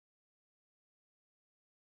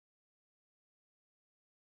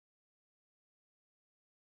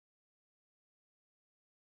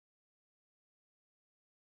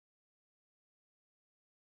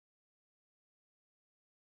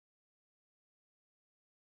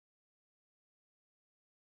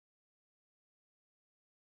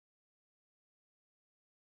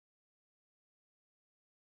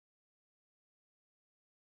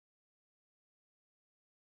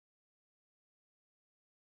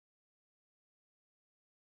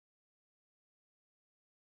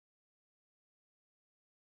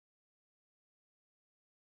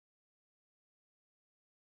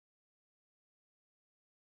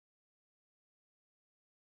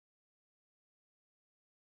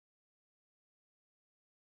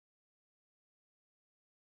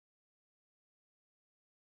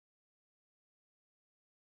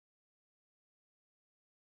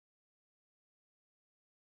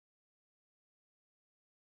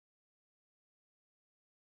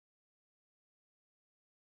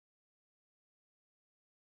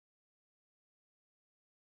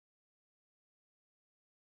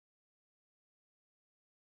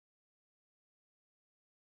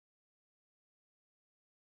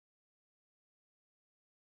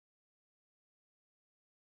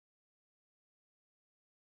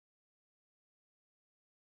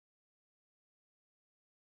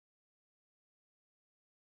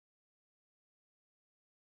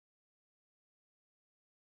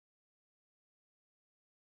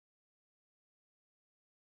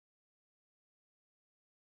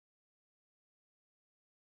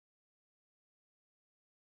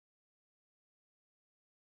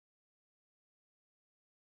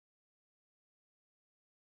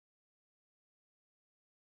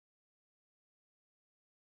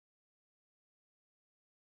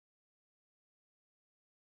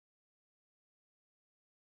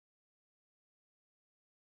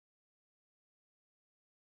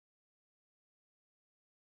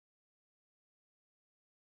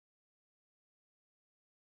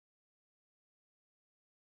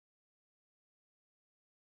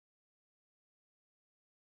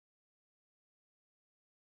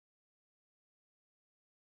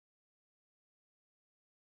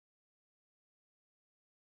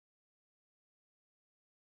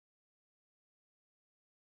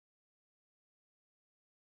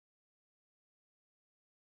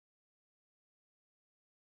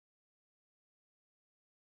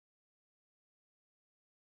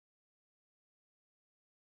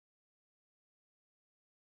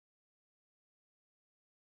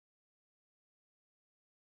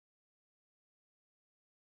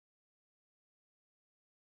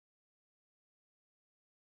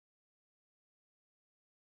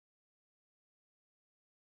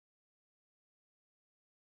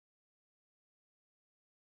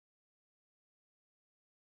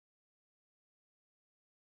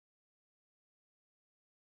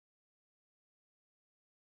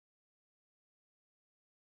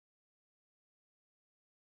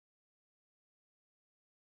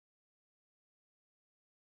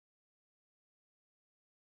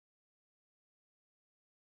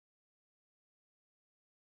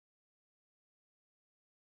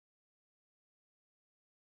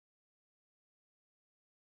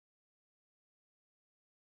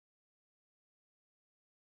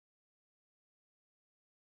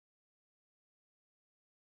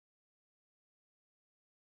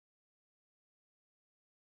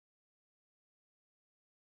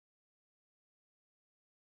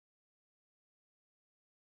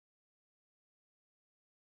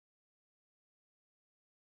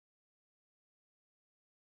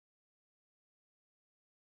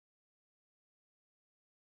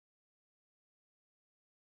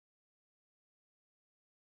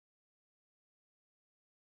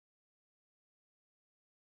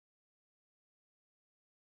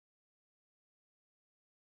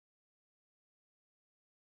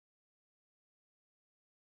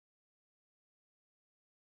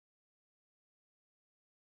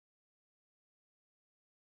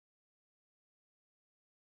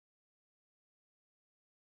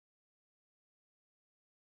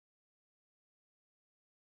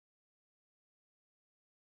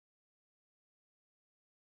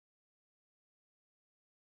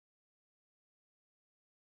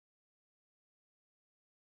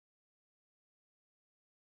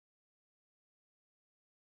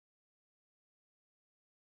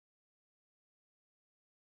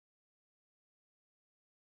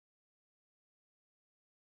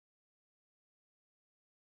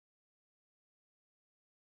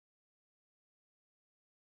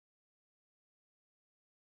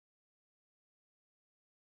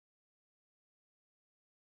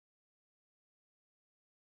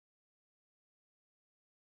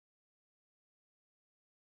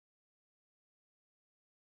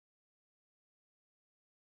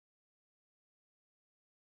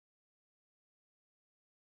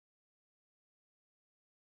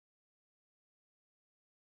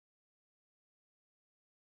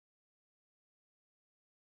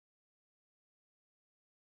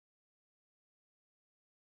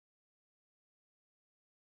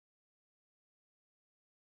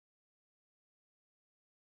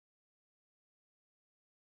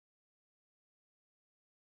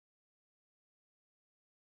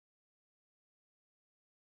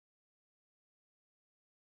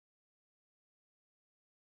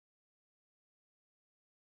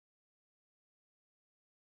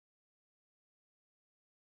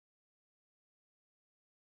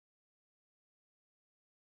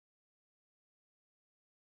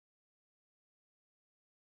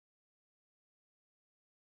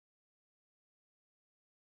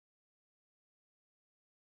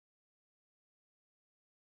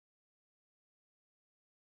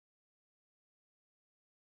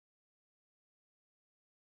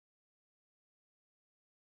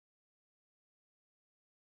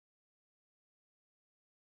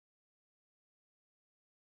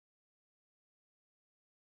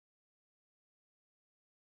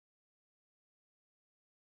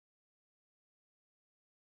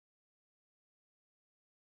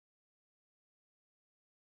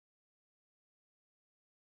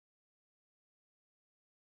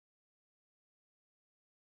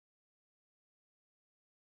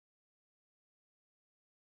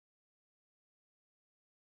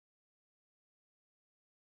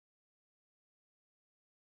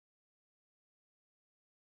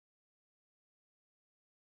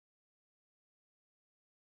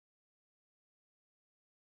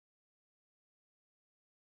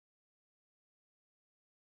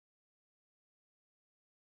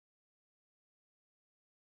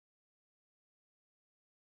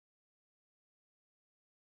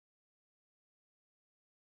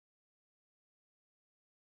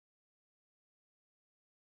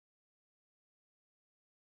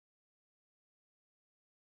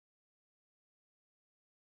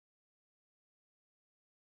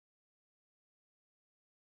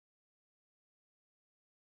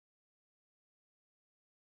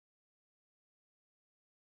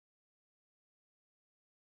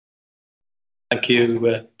Thank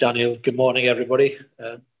you, Daniel. Good morning, everybody.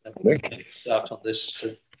 We're going to start on this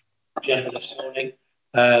agenda this morning.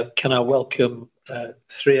 Can I welcome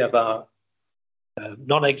three of our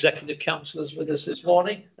non-executive councillors with us this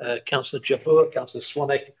morning? Councillor Jabour, Councillor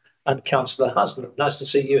Swanwick and Councillor Haslam. Nice to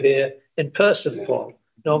see you here in person, Paul.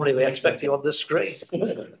 Normally we expect you on the screen.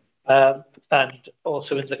 And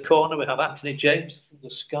also in the corner we have Anthony James from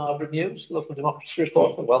the Scarborough News, Local Democracy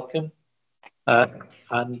Reporter. Welcome.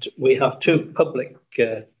 And we have two public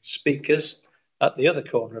speakers at the other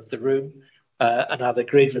corner of the room, and I've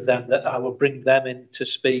agreed with them that I will bring them in to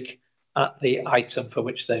speak at the item for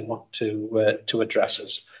which they want to address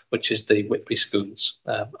us, which is the Whitby Schools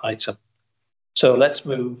item. So let's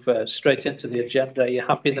move straight into the agenda. Are you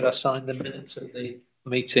happy that I signed the minutes of the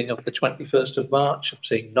meeting of the 21st of March? I'm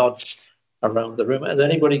seeing nods around the room. Has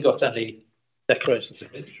anybody got any declarations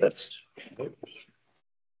of interest?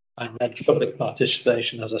 And then public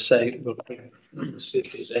participation, as I say, will bring the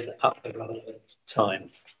speakers in at the relevant time.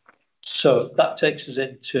 So that takes us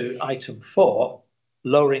into item 4,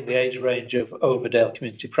 lowering the age range of Overdale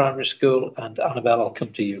Community Primary School. And Annabelle, I'll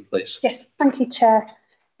come to you, please. Yes, thank you, Chair.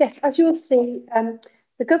 Yes, as you will see,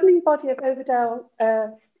 the governing body of Overdale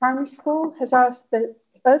Primary School has asked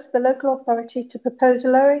us, the local authority, to propose a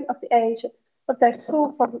lowering of the age of their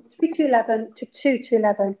school from 3 to 11 to 2 to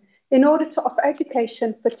 11 in order to offer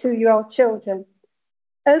education for 2-year-old children.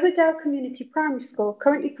 Overdale Community Primary School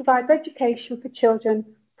currently provides education for children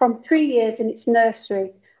from 3 years in its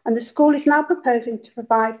nursery, and the school is now proposing to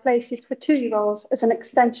provide places for 2-year-olds as an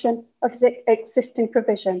extension of the existing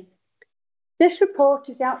provision. This report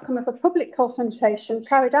is the outcome of a public consultation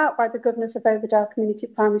carried out by the governors of Overdale Community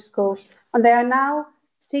Primary School, and they are now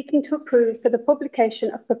seeking to approve for the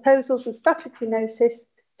publication of proposals and statutory notice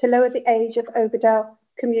to lower the age of Overdale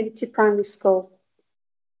Community Primary School.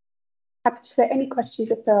 Happy to take any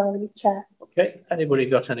questions if there are any, Chair. Okay, anybody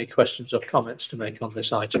got any questions or comments to make on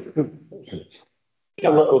this item?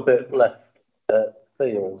 A little bit left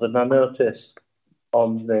field, and I noticed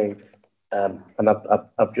on the and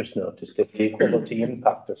I've just noticed it, the equality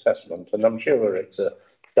impact assessment, and I'm sure it's a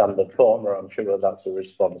standard form, or I'm sure that's a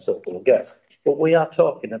response that we'll get. But we are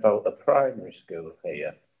talking about a primary school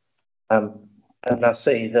here. And I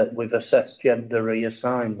see that we've assessed gender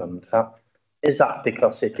reassignment. Is that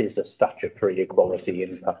because it is a statutory equality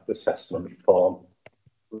impact assessment form?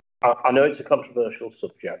 I know it's a controversial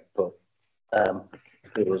subject, but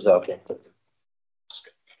it was okay. Would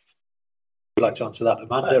you like to answer that,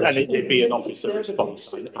 Amanda? And it'd be an officer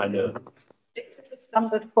response, I know. It's a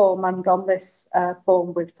standard form, and on this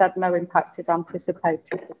form we've said no impact is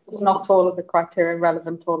anticipated. It's not all of the criteria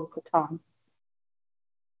relevant all of the time.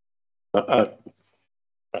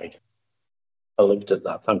 Right. I looked at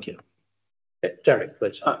that. Thank you. Derek,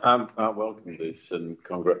 please. I welcome this and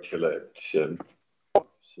congratulate and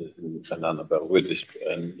Annabelle with this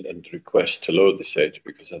and request to lower this age,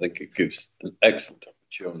 because I think it gives an excellent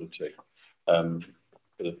opportunity for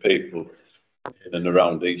the people in and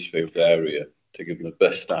around Eastfield area to give them the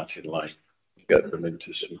best start in life, get them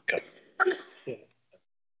into some career. Yeah.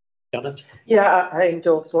 Janet? Yeah, I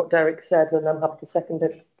endorse what Derek said, and I'm happy to second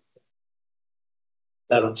it.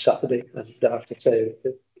 There on Saturday, and I have to say,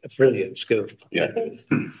 a brilliant school. Yeah.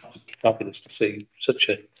 Fabulous to see such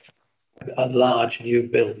a large new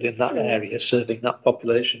build in that area serving that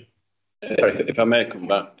population. If I may come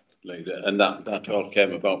back, Leader, and that all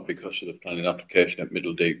came about because of the planning application at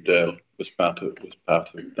Middle Deepdale was part of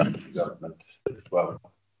that development as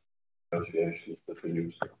well. Negotiations that we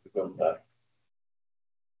used to there.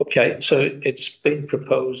 Okay, so it's been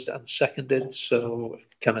proposed and seconded. So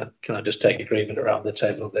can I just take agreement around the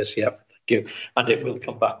table of this? Yep, thank you. And it will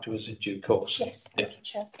come back to us in due course. Yes, thank you,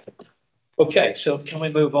 Chair. Okay, so can we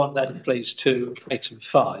move on then, please, to item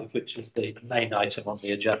 5, which is the main item on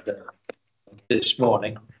the agenda this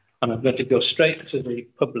morning. And I'm going to go straight to the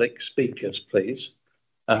public speakers, please.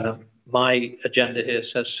 My agenda here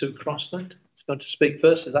says Sue Crossland is going to speak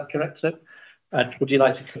first. Is that correct, Sue? And would you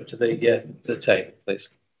like to come to the table, please?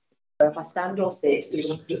 If I stand or sit,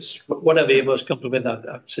 just whatever you're most comfortable with,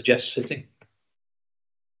 I suggest sitting.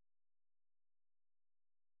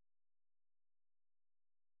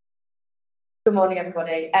 Good morning,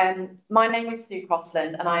 everybody. My name is Sue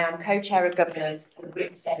Crossland, and I am co-chair of governors of the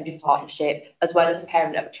Whitby Secondary Partnership, as well as a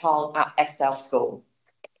parent of a child at Eskdale School.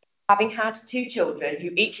 Having had 2 children who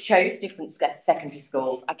each chose different secondary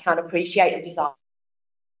schools, I can appreciate the desire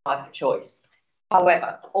for choice.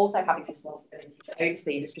 However, also having the responsibility to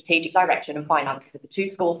oversee the strategic direction and finances of the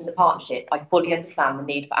 2 schools in the partnership, I fully understand the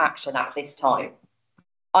need for action at this time.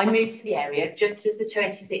 I moved to the area just as the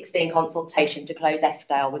 2016 consultation to close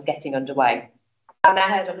Eskdale was getting underway. And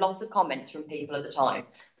I heard a lot of comments from people at the time.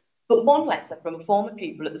 But one letter from a former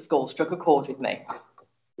pupil at the school struck a chord with me.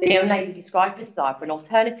 The young lady described her desire for an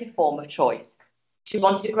alternative form of choice. She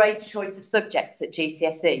wanted a greater choice of subjects at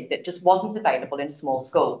GCSE that just wasn't available in a small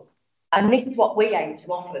school. And this is what we aim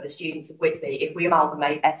to offer the students of Whitby if we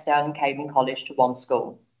amalgamate Eskdale and Cayman College to one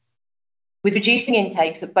school. With reducing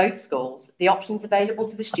intakes at both schools, the options available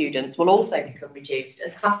to the students will also become reduced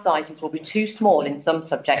as class sizes will be too small in some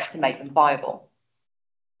subjects to make them viable,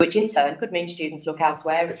 which in turn could mean students look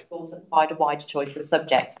elsewhere at schools that provide a wider choice of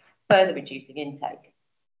subjects, further reducing intake.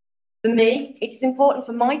 For me, it is important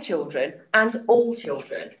for my children and all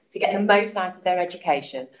children to get the most out of their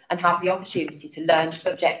education and have the opportunity to learn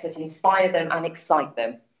subjects that inspire them and excite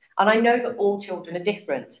them. And I know that all children are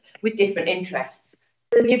different, with different interests.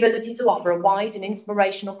 So the ability to offer a wide and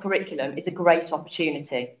inspirational curriculum is a great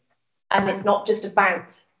opportunity. And it's not just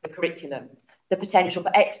about the curriculum. The potential for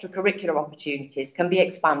extracurricular opportunities can be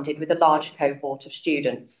expanded with a large cohort of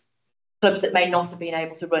students. Clubs that may not have been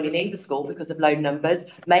able to run in either school because of low numbers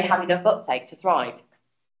may have enough uptake to thrive.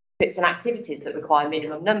 Trips and activities that require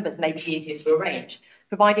minimum numbers may be easier to arrange,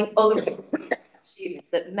 providing other students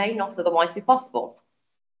that may not otherwise be possible.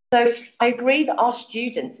 So I agree that our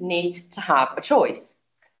students need to have a choice,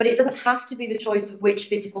 but it doesn't have to be the choice of which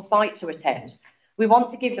physical site to attend. We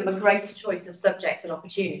want to give them a greater choice of subjects and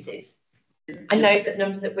opportunities. I know that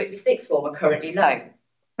numbers at Whitby Sixth Form are currently low,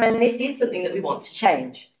 and this is something that we want to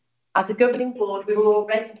change. As a governing board, we were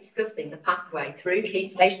already discussing the pathway through Key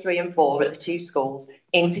Stage 3 and 4 at the two schools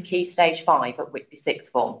into Key Stage 5 at Whitby Sixth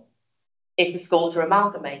Form. If the schools are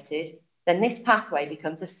amalgamated, then this pathway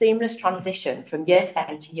becomes a seamless transition from Year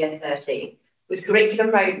 7 to Year 13, with curriculum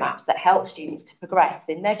roadmaps that help students to progress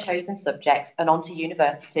in their chosen subjects and onto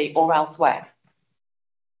university or elsewhere.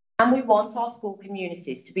 And we want our school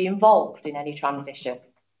communities to be involved in any transition.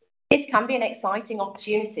 This can be an exciting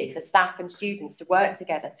opportunity for staff and students to work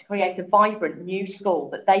together to create a vibrant new school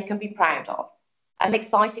that they can be proud of, an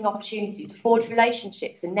exciting opportunity to forge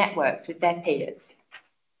relationships and networks with their peers,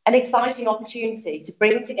 an exciting opportunity to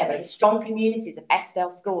bring together the strong communities of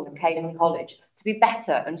Eskdale School and Cayman College to be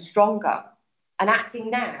better and stronger. And acting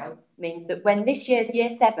now means that when this year's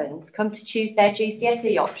Year 7s come to choose their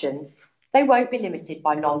GCSE options, they won't be limited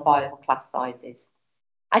by non-viable class sizes.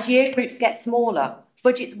 As year groups get smaller,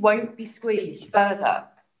 budgets won't be squeezed further,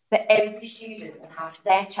 but every student will have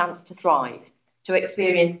their chance to thrive, to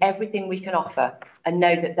experience everything we can offer and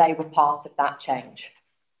know that they were part of that change.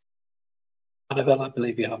 Annabelle, I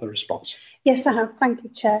believe you have a response. Yes, I have. Thank you,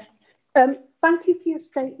 Chair. Thank you for your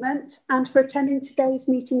statement and for attending today's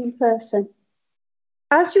meeting in person.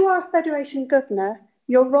 As you are a Federation Governor,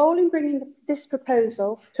 your role in bringing this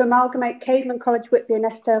proposal to amalgamate Cayman College, Whitby and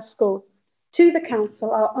Eskdale School to the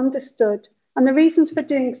Council are understood, and the reasons for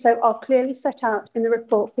doing so are clearly set out in the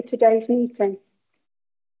report for today's meeting.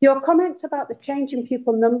 Your comments about the change in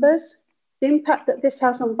pupil numbers, the impact that this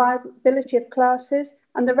has on viability of classes,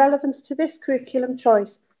 and the relevance to this curriculum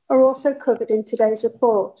choice are also covered in today's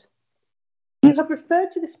report. You have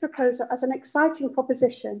referred to this proposal as an exciting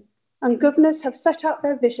proposition, and governors have set out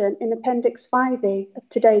their vision in Appendix 5E of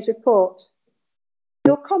today's report.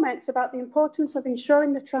 Your comments about the importance of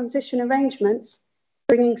ensuring the transition arrangements,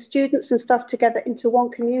 bringing students and staff together into one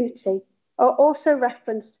community, are also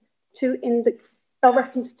referenced to in the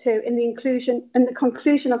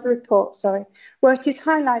conclusion of the report, where it is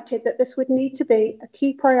highlighted that this would need to be a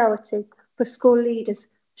key priority for school leaders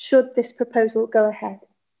should this proposal go ahead.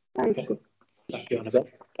 Thank you. Thank you, Annabelle.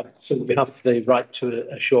 So we have the right to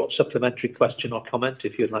a short supplementary question or comment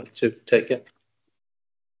if you'd like to take it.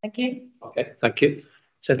 Thank you. Okay, thank you.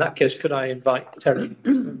 So in that case, could I invite Terry to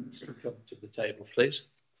come to the table, please?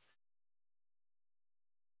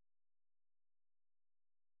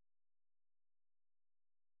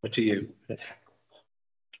 Or to you.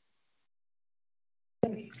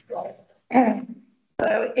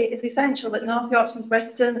 So it is essential that North Yorkshire's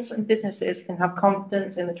residents and businesses can have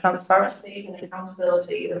confidence in the transparency and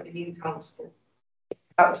accountability of the new council.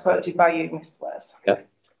 That was quoted by you, Mr. West. Yeah,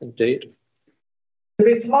 indeed. The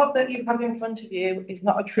report that you have in front of you is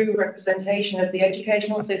not a true representation of the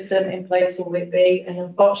educational system in place in Whitby, and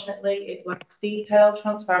unfortunately it lacks detail,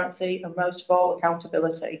 transparency and most of all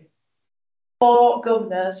accountability. 4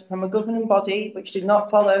 governors from a governing body which did not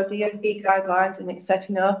follow DfE guidelines in its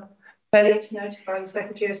setting up, failing to notify the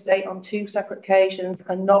Secretary of State on 2 separate occasions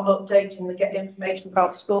and not updating the Get Information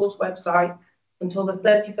About Schools website until the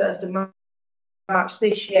 31st of March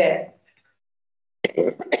this year.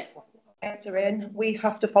 We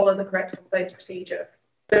have to follow the correct complaints procedure.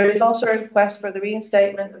 There is also a request for the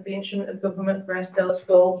reinstatement of the instrument of government for Eskdale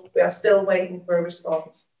School. We are still waiting for a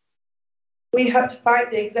response. We had to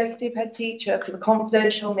fight the executive head teacher for the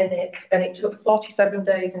confidential minutes, and it took 47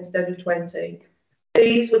 days instead of 20.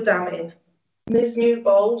 These were damning. Ms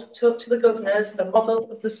Newbold took to the governors a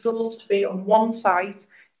model of the schools to be on one site,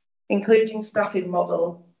 including staffing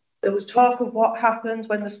model. There was talk of what happens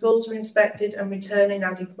when the schools are inspected and return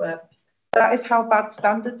inadequate. That is how bad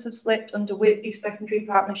standards have slipped under Whitby Secondary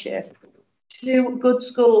Partnership. 2 good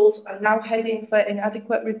schools are now heading for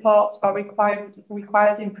inadequate reports or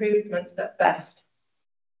requires improvement at best.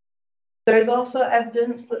 There is also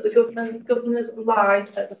evidence that the governors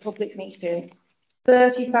lied at the public meeting.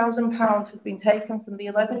 £30,000 has been taken from the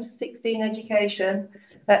 11 to 16 education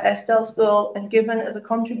at Estelle School and given as a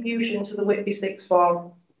contribution to the Whitby Sixth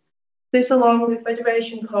Form. This, along with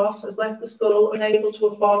Federation costs, has left the school unable to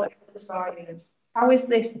afford exercises. How is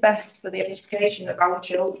this best for the education of our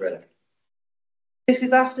children? This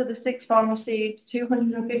is after the Sixth Form received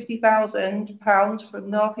 £250,000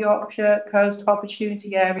 from North Yorkshire Coast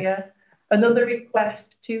Opportunity Area, another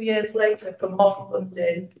request 2 years later for more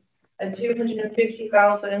funding, and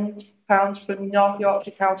 £250,000 from North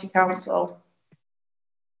Yorkshire County Council.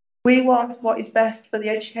 We want what is best for the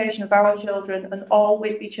education of our children and all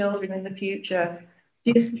Whitby children in the future.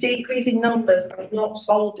 These decreasing numbers are not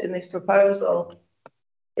solved in this proposal.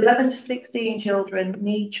 11 to 16 children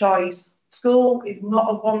need choice. School is not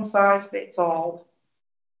a one-size-fits-all.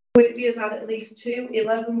 Whitby has had at least 2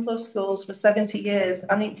 11-plus schools for 70 years,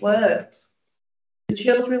 and it works. The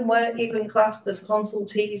children weren't even classed as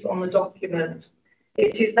consultees on the document.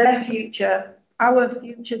 It is their future, our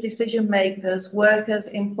future decision makers, workers,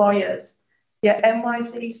 employers. Yet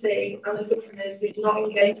NYCC and the governors did not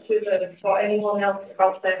engage with them or anyone else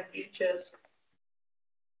about their futures.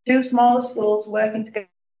 2 smaller schools working together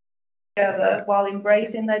while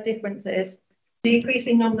embracing their differences,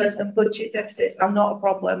 decreasing numbers and budget deficits are not a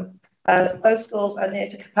problem, as both schools are near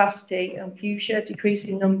to capacity and future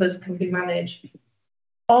decreasing numbers can be managed.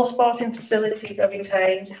 All sporting facilities are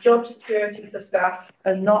retained, job security for staff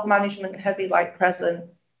and not management heavy like present.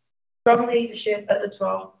 Strong leadership at the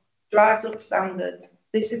top drives up standards.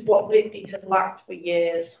 This is what Whitby has lacked for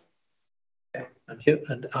years. Thank you.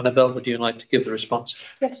 And Annabelle, would you like to give the response?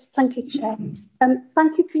 Yes, thank you, Chair.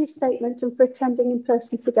 Thank you for your statement and for attending in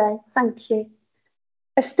person today. Thank you.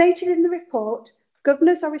 As stated in the report,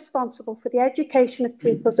 governors are responsible for the education of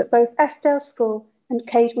pupils at both Estelle School and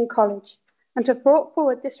Caedmon College, and have brought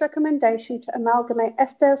forward this recommendation to amalgamate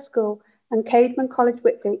Estelle School and Caedmon College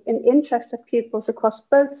Whitby in the interest of pupils across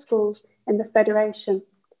both schools in the Federation.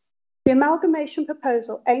 The amalgamation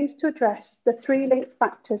proposal aims to address the 3 linked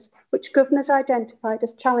factors which governors identified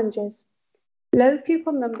as challenges: low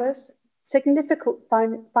pupil numbers, significant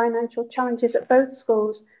financial challenges at both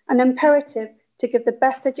schools, and imperative to give the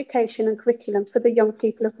best education and curriculum for the young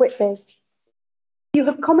people of Whitby. You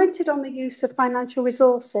have commented on the use of financial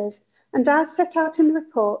resources, and as set out in the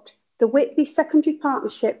report, the Whitby Secondary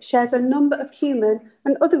Partnership shares a number of human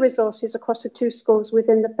and other resources across the 2 schools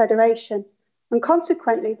within the Federation, and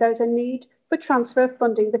consequently there is a need for transfer of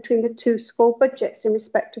funding between the 2 school budgets in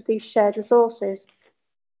respect of these shared resources.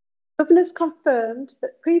 Governors confirmed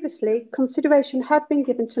that previously consideration had been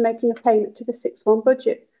given to making a payment to the Sixth Form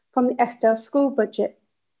budget from the Estelle School budget,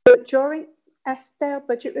 but during Estelle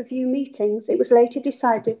budget review meetings it was later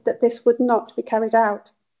decided that this would not be carried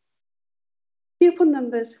out. Pupil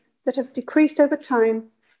numbers that have decreased over time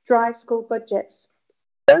drive school budgets.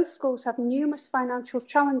 Both schools have numerous financial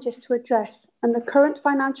challenges to address, and the current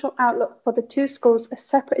financial outlook for the 2 schools as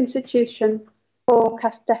separate institutions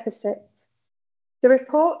forecast deficits. The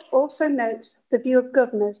report also notes the view of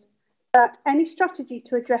governors that any strategy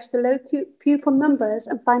to address the low pupil numbers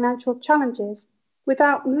and financial challenges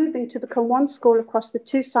without moving to become one school across the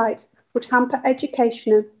 2 sites would hamper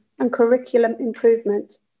education and curriculum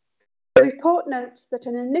improvement. The report notes that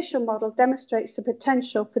an initial model demonstrates the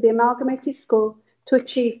potential for the amalgamated school to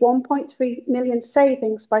achieve 1.3 million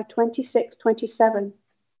savings by 26-27.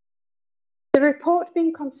 The report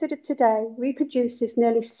being considered today reproduces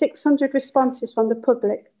nearly 600 responses from the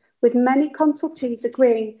public, with many consultees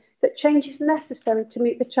agreeing that change is necessary to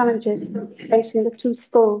meet the challenges facing the 2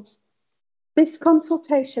 schools. This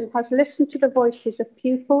consultation has listened to the voices of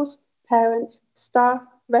pupils, parents, staff,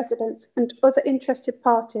 residents, and other interested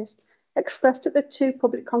parties expressed at the 2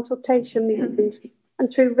 public consultation meetings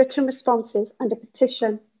and through written responses and a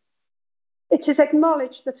petition. It is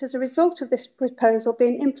acknowledged that as a result of this proposal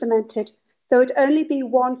being implemented, there would only be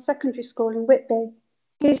 1 secondary school in Whitby.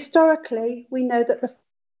 Historically, we know that the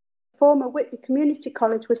former Whitby Community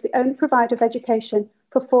College was the only provider of education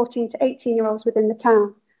for 14 to 18-year-olds within the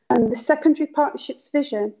town, and the Secondary Partnership's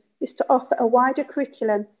vision is to offer a wider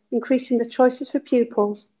curriculum, increasing the choices for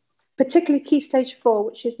pupils, particularly Key Stage 4,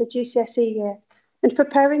 which is the GCSE year, and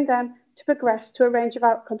preparing them to progress to a range of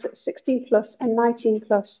outcomes at 16 plus and 19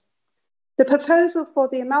 plus. The proposal for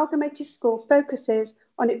the amalgamated school focuses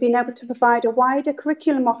on it being able to provide a wider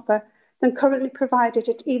curriculum offer than currently provided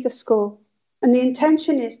at either school. And the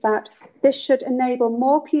intention is that this should enable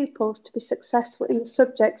more pupils to be successful in the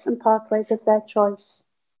subjects and pathways of their choice.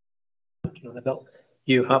 Thank you, Annabelle.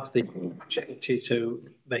 You have the opportunity to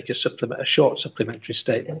make a short supplementary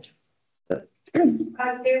statement.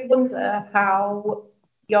 I do wonder how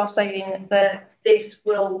you're saying that this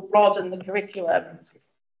will broaden the curriculum.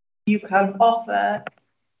 You can offer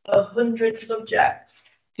 100 subjects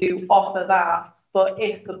to offer that, but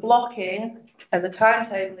if the blocking and the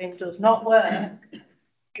timetabling does not work,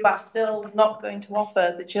 you are still not going to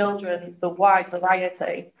offer the children the wide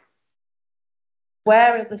variety.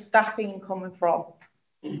 Where are the staffing coming from?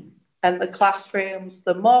 And the classrooms,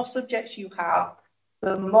 the more subjects you have,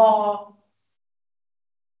 the more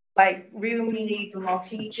room you need, the more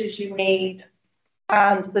teachers you need,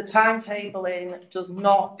 and the timetabling does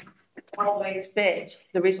not always fit.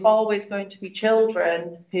 There is always going to be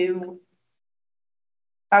children who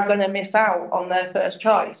are going to miss out on their first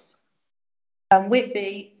choice. And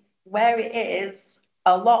Whitby, where it is,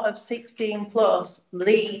 a lot of 16 plus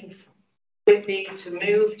leave Whitby to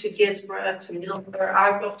move to Gisborough, to Middlesbrough.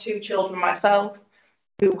 I've got 2 children myself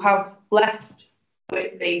who have left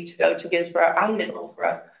Whitby to go to Gisborough and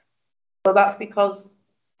Middlesbrough. So that's because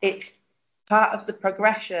it's part of the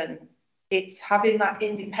progression. It's having that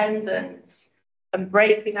independence and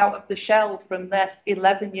breaking out of the shell from their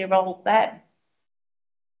 11-year-old then.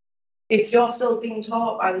 If you're still being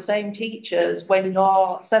taught by the same teachers when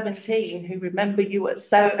you're 17 who remember you at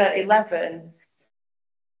 11,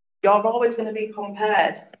 you're always going to be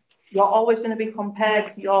compared. You're always going to be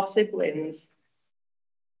compared to your siblings.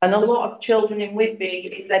 And a lot of children in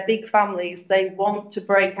Whitby, in their big families, they want to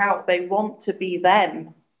break out. They want to be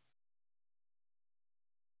them.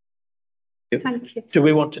 Thank you. Do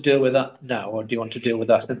we want to deal with that now, or do you want to deal with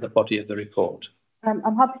that in the body of the report?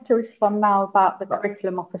 I'm happy to respond now about the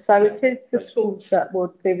curriculum offer. So it is the schools that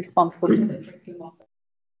would be responsible for the curriculum offer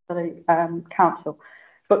for the council.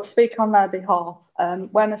 But to speak on their behalf,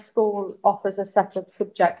 when a school offers a set of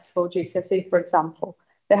subjects for GCSE, for example,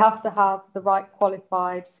 they have to have the right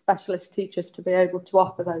qualified specialist teachers to be able to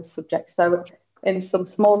offer those subjects. So in some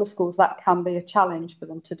smaller schools, that can be a challenge for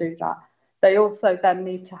them to do that. They also then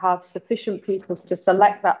need to have sufficient pupils to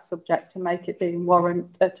select that subject to make it being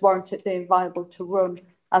warrant it being viable to run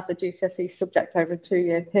as a GCSE subject over a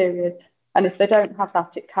 2-year period. And if they don't have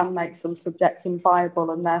that, it can make some subjects inviable,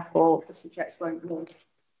 and therefore the subjects won't run.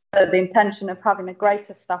 The intention of having a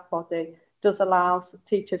greater staff body does allow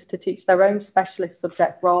teachers to teach their own specialist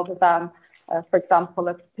subject rather than, for example,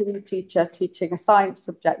 a PE teacher teaching a science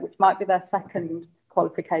subject, which might be their second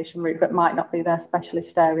qualification route, but might not be their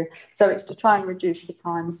specialist area. So it's to try and reduce the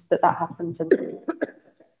times that happens.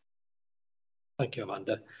 Thank you,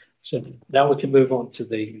 Amanda. So now we can move on to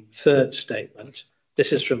the third statement.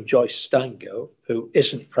 This is from Joyce Stango, who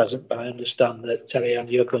isn't present, but I understand that, Terry-Ann,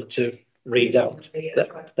 you're going to read out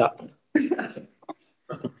that.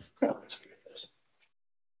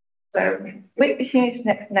 So, Whitby Community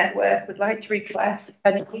Network would like to request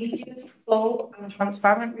an immediate, full and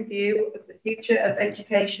transparent review of the future of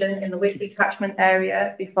education in the Whitby catchment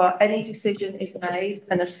area before any decision is made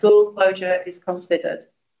and a school closure is considered.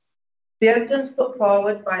 The evidence put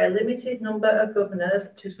forward by a limited number of governors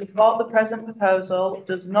to support the present proposal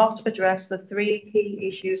does not address the 3 key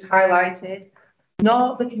issues highlighted,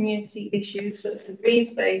 nor the community issues such as green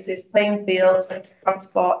spaces, playing fields and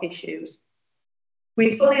transport issues.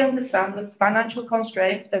 We fully understand the financial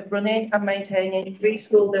constraints of running and maintaining 3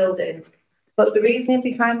 school buildings, but the reasoning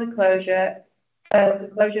behind the closure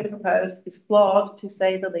proposed is flawed, to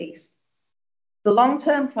say the least. The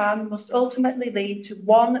long-term plan must ultimately lead to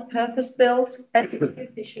one purpose-built,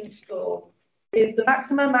 energy-efficient school, if the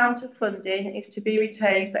maximum amount of funding is to be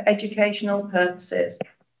retained for educational purposes.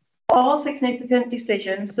 All significant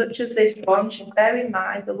decisions, such as this one, should bear in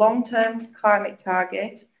mind the long-term climate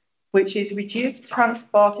target, which is reduced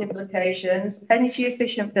transport implications,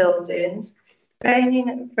 energy-efficient buildings,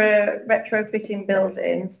 training for retrofitting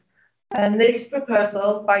buildings, and this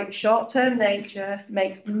proposal, by its short-term nature,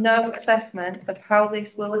 makes no assessment of how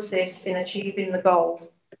this will assist in achieving the goals.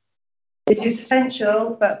 It is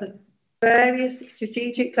essential that the various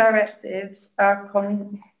strategic directives are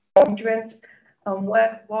congruent and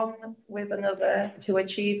work one with another to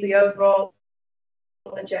achieve the overall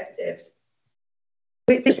objectives.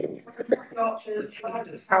 An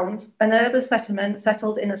urban settlement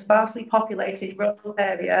settled in a sparsely populated rural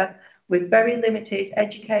area with very limited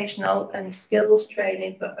educational and skills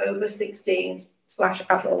training for over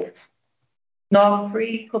 16s/adults, nor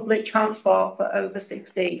free public transport for over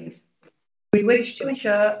 16s. We wish to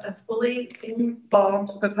ensure a fully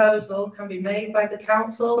informed proposal can be made by the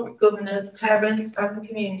council, governors, parents and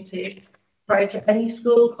community prior to any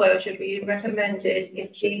school closure being recommended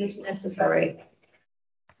if deemed necessary.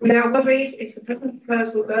 We are worried if the present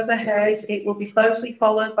proposal goes ahead, it will be closely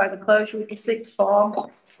followed by the closure of the sixth form.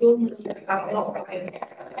 Schools are not, and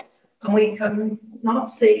we cannot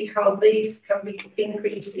see how these can be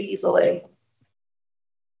increased easily.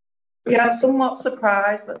 We are somewhat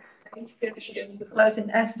surprised that the suggestion for closing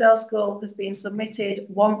Eskdale School has been submitted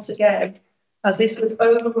once again, as this was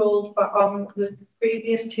overruled on the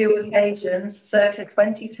previous two occasions, circa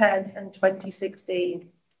 2010 and 2016.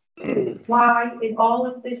 Why, in all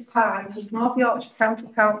of this time, has North Yorkshire County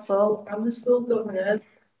Council and the school governors,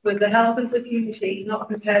 with the help of the community, not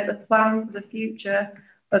prepared a plan for the future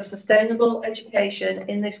of sustainable education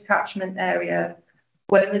in this catchment area,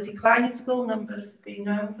 where the decline in school numbers has been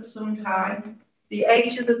known for some time? The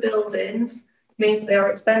age of the buildings means they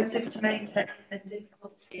are expensive to maintain and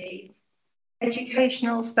difficult to keep.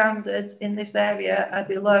 Educational standards in this area are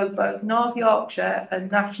below both North Yorkshire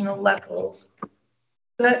and national levels.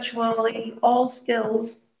 Virtually all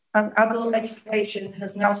skills and adult education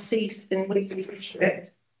has now ceased in Whitby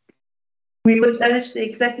District. We would urge the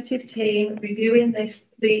executive team reviewing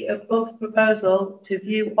the above proposal to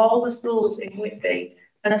view all the schools in Whitby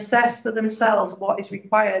and assess for themselves what is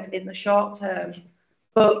required in the short term,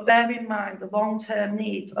 but bear in mind the long-term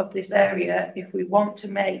needs of this area if we want to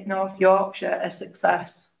make North Yorkshire a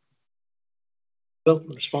success. Bill,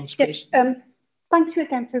 response, please. Yes, thank you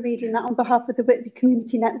again for reading that on behalf of the Whitby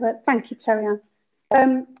Community Network. Thank you, Terry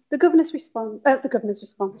Ann. The Governor's response,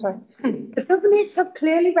 sorry. The Governors have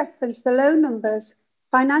clearly referenced the low numbers,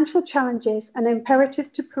 financial challenges and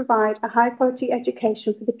imperative to provide a high-quality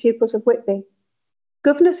education for the pupils of Whitby.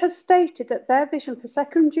 Governors have stated that their vision for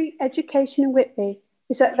secondary education in Whitby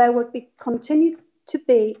is that there would continue to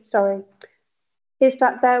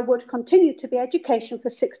be education for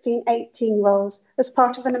 16, 18-year-olds as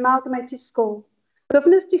part of an amalgamated school.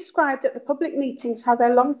 Governors described at the public meetings how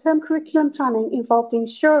their long-term curriculum planning involved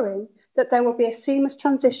ensuring that there will be a seamless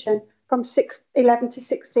transition from 11 to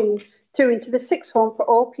 16 through into the sixth form for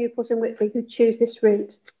all pupils in Whitby who choose this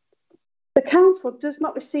route. The council does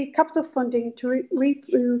not receive capital funding to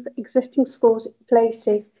remove existing schools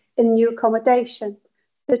places in new accommodation.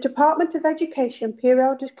 The Department of Education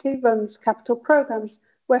periodically runs capital programmes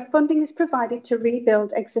where funding is provided to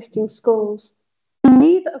rebuild existing schools.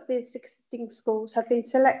 Neither of these existing schools have been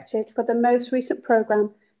selected for the most recent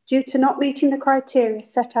programme due to not meeting the criteria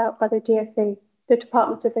set out by the DfE, the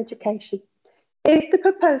Department of Education. If the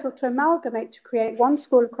proposal to amalgamate to create one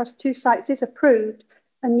school across two sites is approved,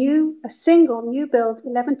 a single new build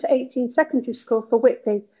 11 to 18 secondary school for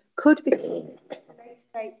Whitby could be at a later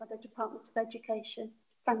date by the Department of Education.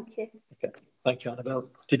 Thank you. Okay, thank you,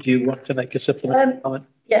 Annabelle. Did you want to make a supplementary comment?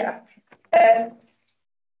 Yeah.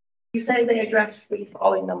 You say they address the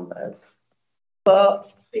falling numbers,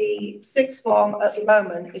 but the sixth form at the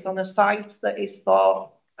moment is on a site that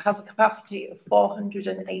has a capacity of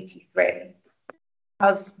 483,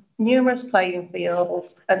 has numerous playing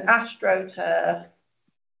fields, an AstroTurf,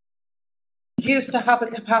 used to have a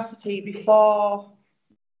capacity before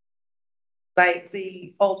like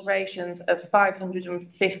the alterations of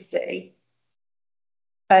 550,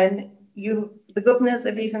 and the governors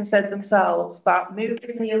have even said themselves that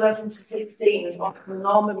moving the 11 to 16s off the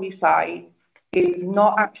Normanby site is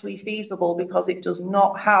not actually feasible because it does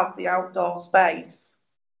not have the outdoor space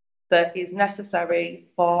that is necessary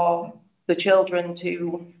for the children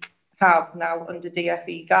to have now under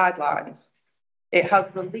DfE guidelines. It has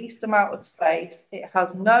the least amount of space. It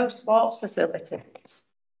has no sports facilities.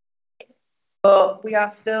 But we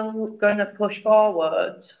are still going to push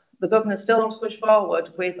forward. The governor still wants to push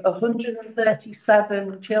forward with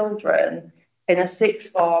 137 children in a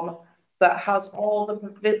sixth form that has all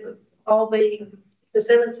the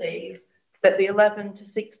facilities that the 11 to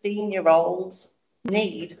 16-year-olds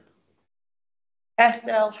need.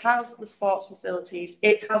 Eskdale has the sports facilities.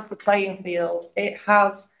 It has the playing fields. It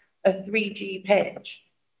has a 3G pitch.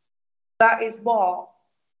 That is what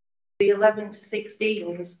the 11 to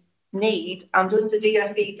 16s need and under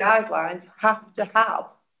DfE guidelines have to have.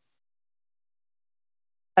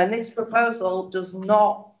 And this proposal does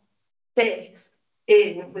not fit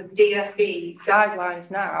in with DfE guidelines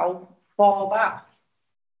now for that.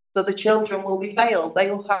 So the children will be failed. They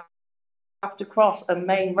will have to cross a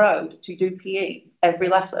main road to do PE every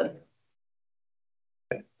lesson.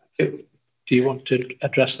 Do do you want to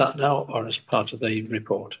address that now or as part of the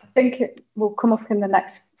report? I think it will come up in the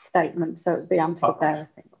next statement, so it'll be answered there,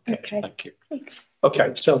 I think. Okay. Thank you.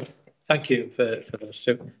 Okay, so thank you for those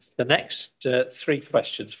two. The next three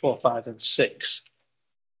questions, 4, 5 and 6,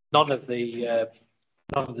 none of the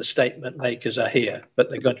statement makers are here, but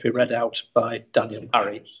they're going to be read out by Daniel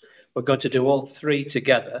Parry. We're going to do all three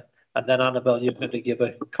together, and then Annabelle, you're going to give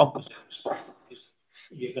a composite response.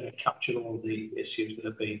 You're going to capture all the issues that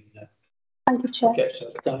have been. Thank you, Chair. Okay,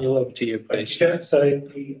 so Daniel, over to you, please. Chair. So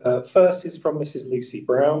the first is from Mrs. Lucy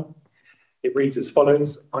Brown. It reads as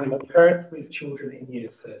follows: I'm a parent with children in year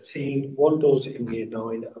 13, one daughter in year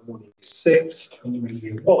 9 and one in year 6, and one in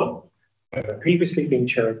year 1. I have previously been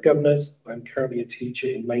chair of governors. I'm currently a teacher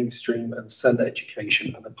in mainstream and SEND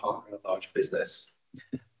education and a partner in a large business.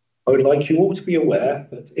 I would like you all to be aware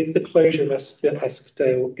that if the closure of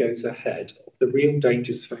Eskdale goes ahead, of the real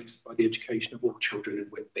dangers faced by the education of all children in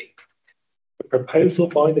Whitby. The proposal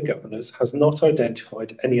by the governors has not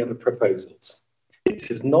identified any other proposals. It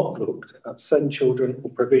has not looked at SEND children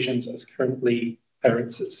or provisions as currently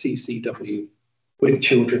parents at CCW with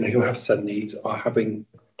children who have SEND needs are having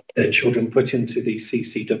their children put into the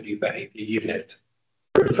CCW behaviour unit.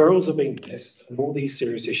 Referrals are being missed and all these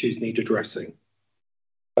serious issues need addressing.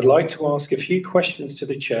 I'd like to ask a few questions to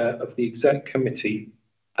the chair of the exec committee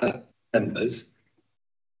members.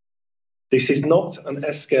 This is not an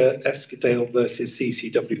Eskdale versus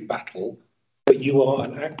CCW battle, but you are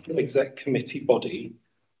an active exec committee body.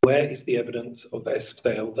 Where is the evidence of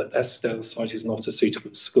Eskdale that Eskdale site is not a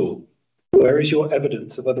suitable school? Where is your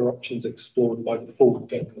evidence of other options explored by the full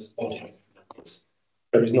governor's body?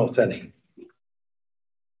 There is not any.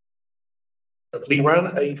 We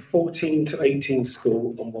ran a 14 to 18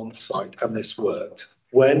 school on one site and this worked.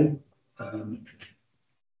 When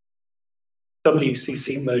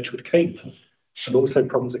WCC merged with Caedmon and also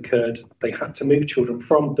problems occurred, they had to move children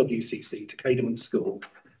from WCC to Caedmon School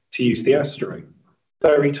to use the Astro.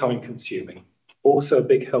 Very time consuming. Also a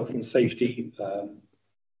big health and safety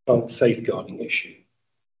safeguarding issue.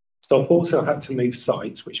 Staff also had to move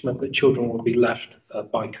sites, which meant that children would be left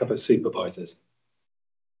by cover supervisors.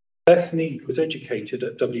 Bethany was educated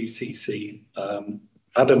at WCC,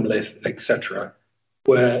 Adam Lith, etc.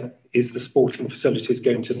 Where is the sporting facilities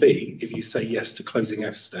going to be if you say yes to closing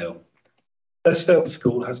Eskdale? Eskdale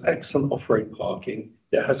School has excellent off-road parking.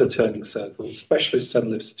 It has a turning circle, specialist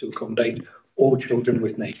SEND lifts to accommodate all children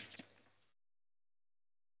with needs.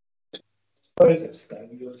 Suppose Eskdale,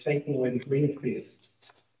 you are taking away the green fields,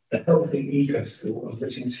 the healthy eco school, and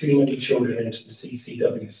putting too many children into the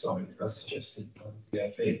CCW site, as suggested by the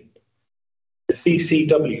BFE. The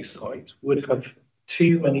CCW site would have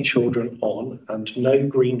too many children on and no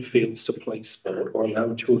green fields to play sport or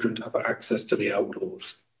allow children to have access to the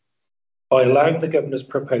outdoors. By allowing the governor's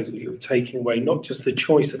proposal, you're taking away not just the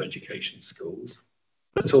choice of education schools,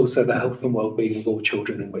 but also the health and well-being of all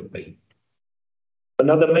children in Whitby.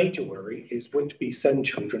 Another major worry is Whitby SEND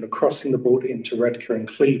children are crossing the border into Redcar and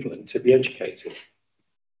Cleveland to be educated.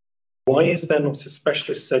 Why is there not a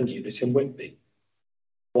specialist SEND unit in Whitby?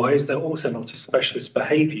 Why is there also not a specialist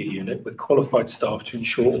behaviour unit with qualified staff to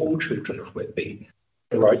ensure all children of Whitby have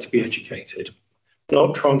the right to be educated,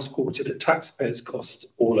 not transported at taxpayers' costs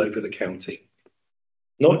all over the county?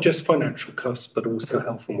 Not just financial costs, but also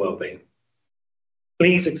health and well-being.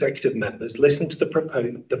 Please, executive members, listen to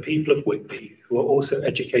the people of Whitby, who are also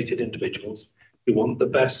educated individuals who want the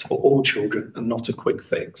best for all children and not a quick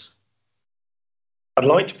fix. I'd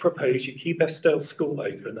like to propose you keep Eskdale School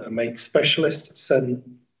open and make specialist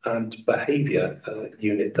SEND and behaviour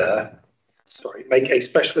unit there. Make a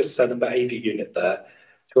specialist SEND and behaviour unit there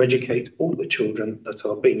to educate all the children that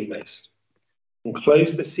are being missed. And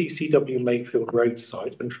close the CCW Mayfield Road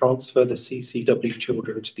site and transfer the CCW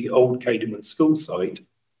children to the old Caedmon School site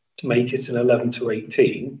to make it an 11 to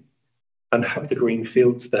 18 and have the green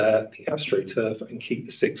fields there, the AstroTurf, and keep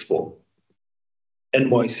the sixth form.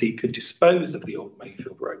 NYC could dispose of the old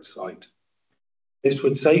Mayfield Road site. This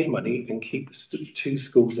would save money and keep the two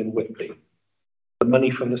schools in Whitby. The money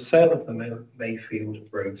from the sale of the Mayfield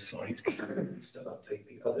Road site can be used to update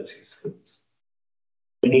the other two schools.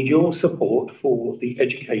 We need your support for the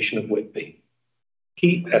education of Whitby.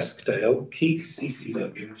 Keep Eskdale, keep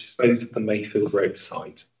CCW, and dispose of the Mayfield Road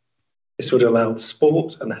site. This would allow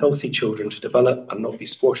sport and healthy children to develop and not be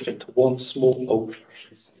squashed into one small old.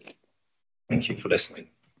 Thank you for listening.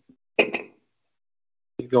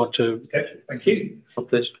 You go on to. Okay, thank you.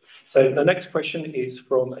 Please. So the next question is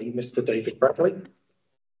from a Mr. David Bradley.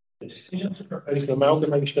 The decision to propose an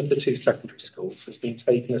amalgamation of the two secondary schools has been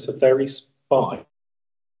taken as a very small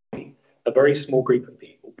group of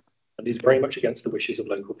people and is very much against the wishes of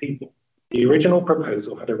local people. The original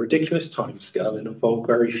proposal had a ridiculous timescale and involved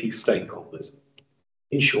very few stakeholders.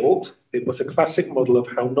 In short, it was a classic model of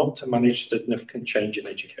how not to manage significant change in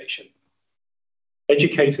education.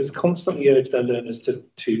 Educators constantly urge their learners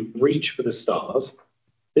to reach for the stars.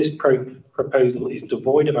 This proposal is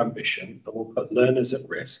devoid of ambition and will put learners at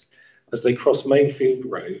risk as they cross Mayfield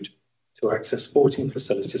Road to access sporting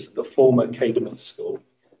facilities at the former Caedemon School,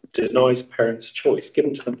 denies parents choice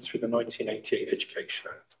given to them through the 1988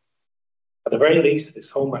 Education Act. At the very least, this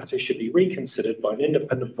whole matter should be reconsidered by an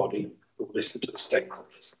independent body who will listen to the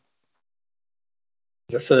stakeholders.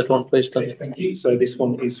 The third one, please, Tony. Thank you. So this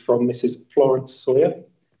one is from Mrs. Florence Sawyer.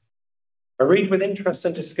 I read with interest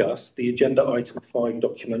and discuss the agenda item 5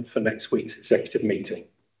 document for next week's executive meeting.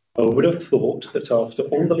 I would have thought that after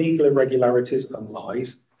all the legal irregularities and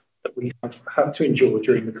lies that we have had to endure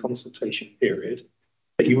during the consultation period,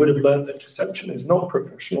 that you would have learned that deception is not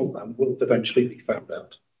professional and will eventually be found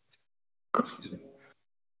out.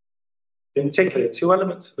 In particular, two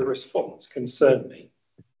elements of the response concern me,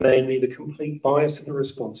 namely the complete bias in the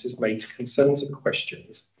responses made to concerns and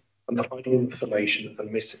questions and the hiding information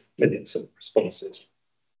and minutes of responses.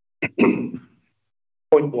 Point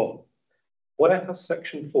 1. Where has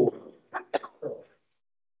section 4?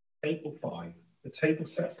 Table 5. The table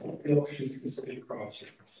sets out the options considered prior to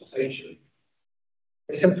consultation.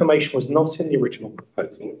 This information was not in the original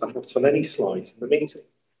proposal and not on any slides in the meeting.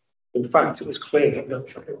 In fact, it was clear that no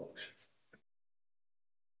other options.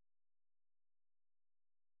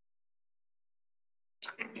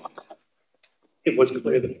 It was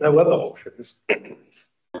clear that no other options had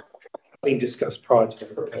been discussed prior to the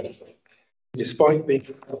proposal. Despite being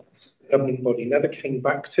announced, the governing body never came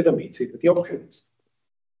back to the meeting with the options.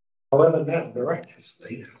 However, now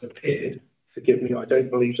miraculously has appeared. Forgive me, I don't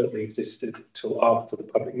believe that they existed till after the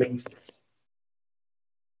public meeting.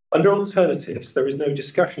 Under alternatives, there is no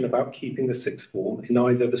discussion about keeping the sixth form in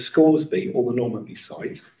either the Scoresby or the Normanby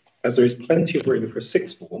site, as there is plenty of room for a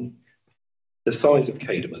sixth form the size of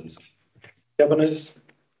Caedemon's. Governors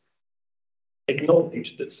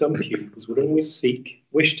acknowledged that some pupils would always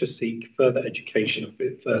wish to seek further education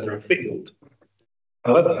further afield.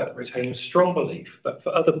 However, retain a strong belief that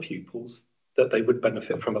for other pupils that they would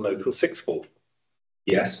benefit from a local sixth form.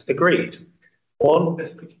 Yes, agreed. One,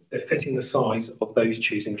 fitting the size of those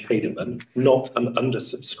choosing Caedemon, not an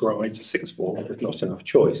undersubscribed sixth form with not enough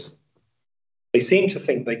choice. They seem to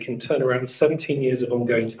think they can turn around 17 years of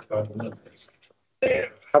ongoing decline in numbers. They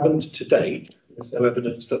haven't to date. There's no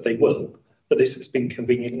evidence that they will, but this has been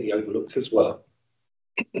conveniently overlooked as well.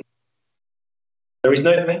 There is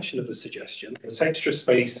no mention of the suggestion that extra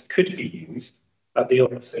space could be used at the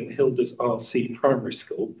old St Hilda's RC Primary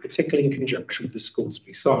School, particularly in conjunction with the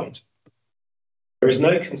Scoresby site. There is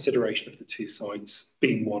no consideration of the two sites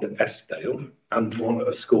being one at Eskdale and one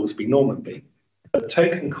at Scoresby Normanby. A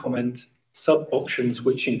token comment, sub-options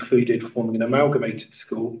which included forming an amalgamated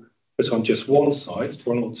school but on just one site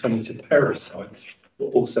or an alternative pair of sites were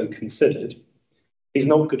also considered, is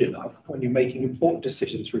not good enough when you're making important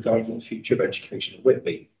decisions regarding the future of education at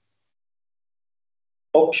Whitby.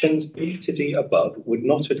 Options B to D above would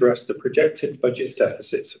not address the projected budget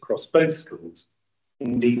deficits across both schools.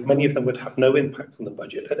 Indeed, many of them would have no impact on the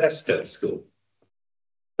budget at Eskdale School.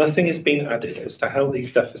 Nothing has been added as to how these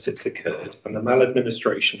deficits occurred and the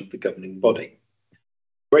maladministration of the governing body.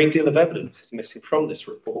 A great deal of evidence is missing from this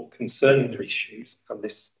report concerning the issues, and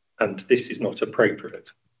this is not appropriate.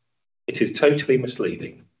 It is totally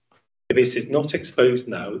misleading. If this is not exposed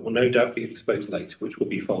now, it will no doubt be exposed later, which will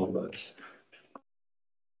be far worse.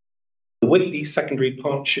 The Whitby Secondary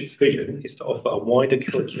Partnerships vision is to offer a wider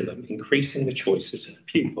curriculum, increasing the choices of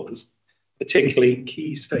pupils, particularly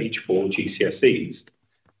key stage 4 GCSEs,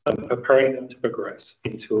 and preparing them to progress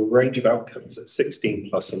into a range of outcomes at 16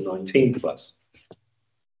 plus and 19 plus.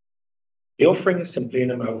 The offering is simply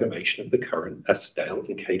an amalgamation of the current Eskdale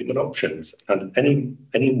and Caedemon options, and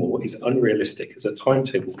any more is unrealistic as a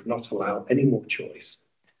timetable would not allow any more choice.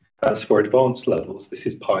 As for advanced levels, this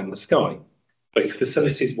is pie in the sky, both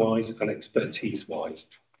facilities-wise and expertise-wise.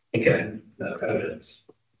 Again, no evidence.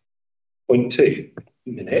 Point 2,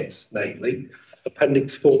 minutes, namely,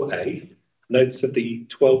 Appendix 4A, notes of the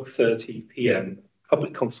 12:30 p.m.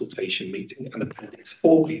 public consultation meeting, and Appendix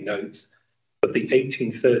 4B notes of the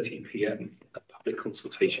 18:30 p.m. public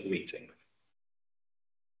consultation meeting.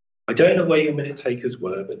 I don't know where your minute takers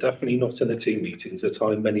were, but definitely not in the two meetings that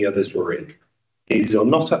I and many others were in. These are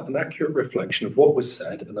not an accurate reflection of what was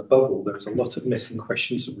said, and above all, there is a lot of missing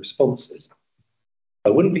questions and responses. I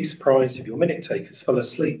wouldn't be surprised if your minute takers fell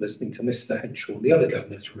asleep listening to Mr. Henshaw and the other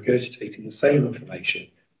governors regurgitating the same information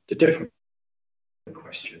to different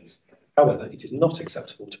questions, However, it is not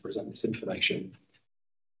acceptable to present this information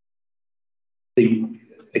the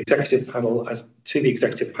executive panel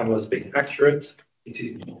as being accurate. It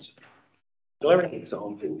is not. A glaring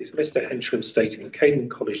example is Mr. Hensham stating that Caden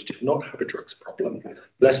College did not have a drugs problem.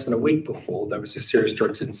 Less than a week before, there was a serious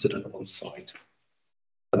drugs incident on site.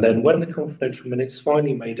 And then when the confidential minutes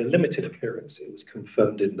finally made a limited appearance, it was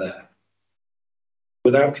confirmed in there.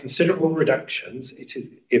 Without considerable redactions, it is,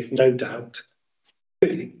 if no doubt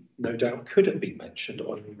could have been mentioned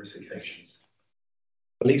on numerous occasions.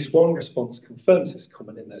 At least one response confirms this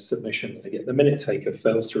comment in their submission, and yet the minute taker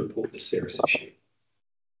fails to report this serious issue.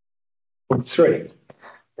 Point 3.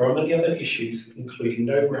 There are many other issues, including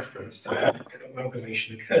no reference to how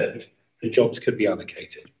amalgamation occurred, the jobs could be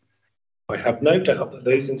allocated. I have no doubt that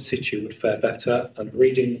those in situ would fare better, and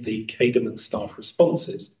reading the Caedemon staff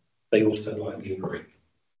responses, they also likely agree.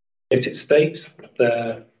 Yet it states that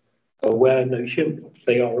they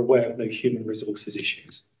are aware of no human resources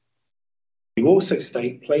issues. You also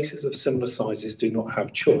state places of similar sizes do not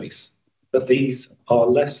have choice, but these are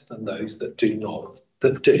less than those that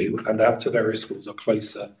do, and out of area schools are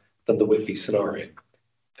closer than the Whitby scenario.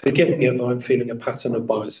 Forgive me if I'm feeling a pattern of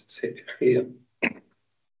bias here.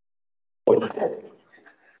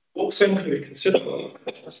 Also include considerable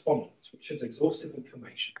respondents, which has exhaustive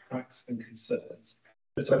information, facts and concerns,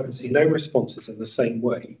 but I can see no responses in the same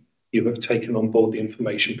way you have taken on board the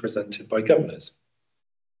information presented by governors.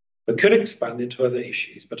 I could expand into other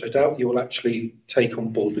issues, but I doubt you will actually take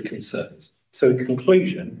on board the concerns. So in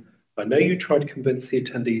conclusion, I know you tried to convince the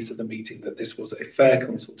attendees of the meeting that this was a fair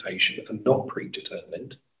consultation and not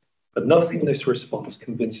predetermined, but nothing in this response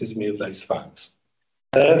convinces me of those facts.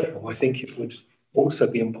 Therefore, I think it would also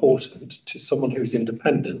be important to someone who's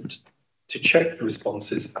independent to check the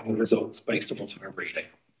responses and the results based on what I'm reading.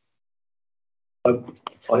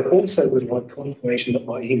 I also would like confirmation that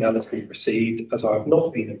my email has been received, as I have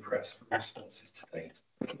not been impressed with the responses to date.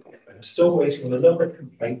 I'm still waiting on a number of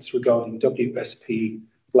complaints regarding WSP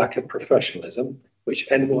lack of professionalism, which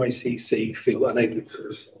NYCC feel unable to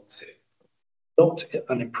respond to. Not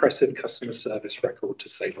an impressive customer service record, to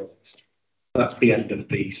say the least. That's the end of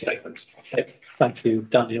the statements. Okay, thank you,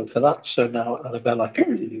 Daniel, for that. So now, Annabella,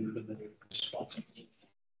 continue with the response.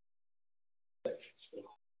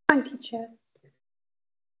 Thank you, Chair.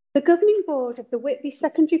 The Governing Board of the Whitby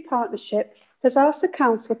Secondary Partnership has asked the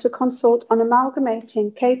Council to consult on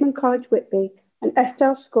amalgamating Caedmon College Whitby and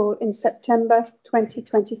Eskdale School in September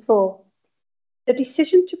 2024. The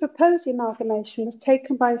decision to propose the amalgamation was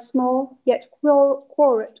taken by a small yet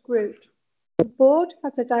quorate group. The Board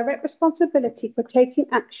has a direct responsibility for taking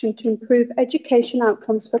action to improve education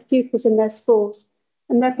outcomes for pupils in their schools,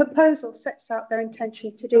 and their proposal sets out their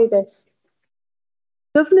intention to do this.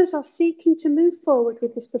 Governors are seeking to move forward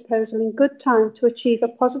with this proposal in good time to achieve a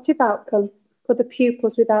positive outcome for the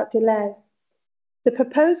pupils without delay. The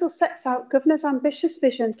proposal sets out Governor's ambitious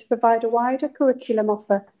vision to provide a wider curriculum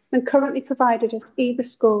offer than currently provided at either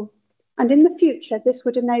school, and in the future this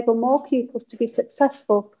would enable more pupils to be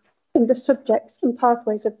successful in the subjects and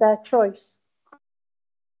pathways of their choice.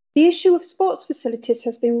 The issue of sports facilities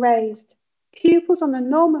has been raised. Pupils on the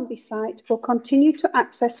Normanby site will continue to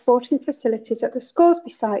access sporting facilities at the Scoresby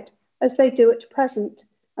site as they do at present,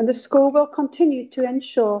 and the school will continue to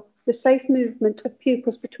ensure the safe movement of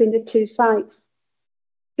pupils between the two sites.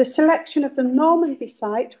 The selection of the Normanby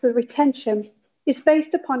site for retention is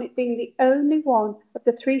based upon it being the only one of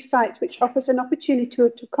the 3 sites which offers an opportunity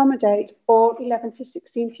to accommodate all 11 to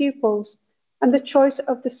 16 pupils, and the choice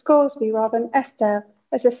of the Scoresby rather than Eskdale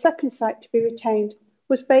as a second site to be retained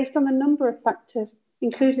was based on a number of factors,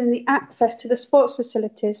 including the access to the sports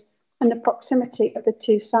facilities and the proximity of the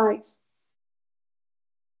 2 sites.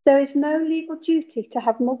 There is no legal duty to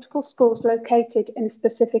have multiple schools located in a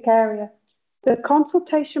specific area. The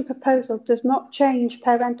consultation proposal does not change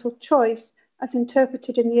parental choice as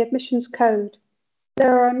interpreted in the Admissions Code.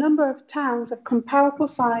 There are a number of towns of comparable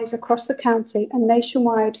size across the county and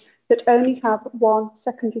nationwide that only have 1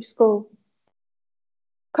 secondary school.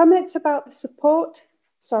 Comments about support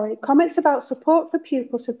for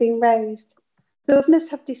pupils have been raised. Governors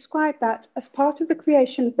have described that as part of the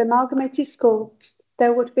creation of the amalgamated school,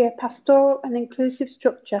 there would be a pastoral and inclusive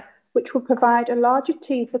structure which will provide a larger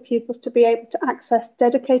team for pupils to be able to access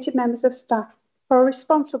dedicated members of staff who are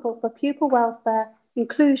responsible for pupil welfare,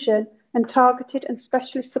 inclusion and targeted and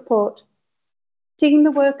specialist support. Seeing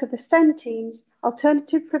the work of the SEND teams,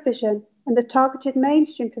 alternative provision and the targeted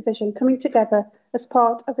mainstream provision coming together as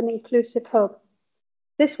part of an inclusive hub.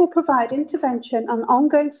 This will provide intervention and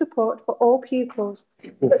ongoing support for all pupils,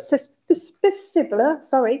 but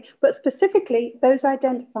specifically those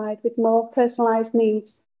identified with more personalised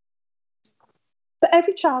needs. For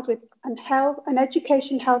every child with an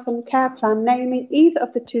education, health and care plan naming either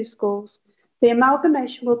of the two schools, the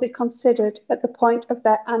amalgamation will be considered at the point of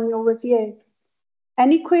their annual review.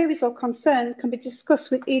 Any queries or concern can be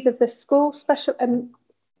discussed with either the school special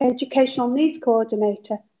educational needs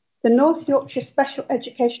coordinator, the North Yorkshire Special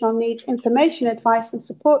Educational Needs Information Advice and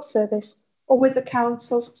Support Service, or with the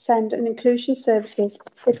Council's Send and Inclusion Services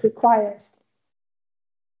if required.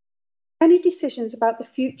 Any decisions about the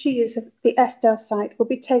future use of the Eskdale site will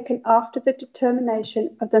be taken after the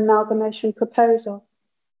determination of the amalgamation proposal.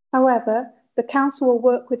 However, the Council will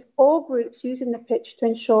work with all groups using the pitch to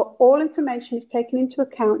ensure all information is taken into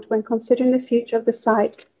account when considering the future of the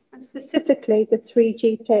site, and specifically the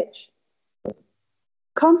 3G pitch. The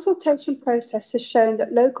consultation process has shown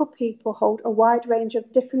that local people hold a wide range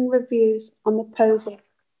of differing reviews on the proposal.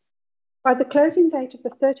 By the closing date of the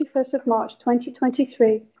 31st of March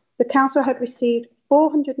 2023, the Council had received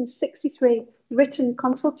 463 written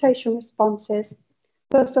consultation responses,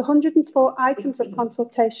 plus 104 items of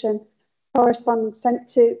consultation correspondence sent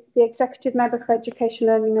to the Executive Member for Education,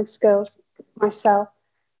 Learning and Skills, myself,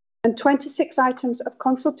 and 26 items of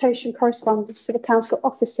consultation correspondence to the Council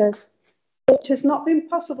officers. It has not been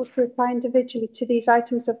possible to reply individually to these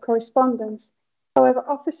items of correspondence. However,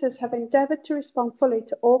 officers have endeavoured to respond fully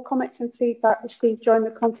to all comments and feedback received during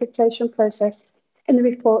the consultation process in the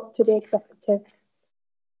report to the Executive.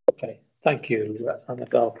 Okay, thank you,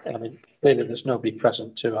 Annabelle. I mean, clearly there's nobody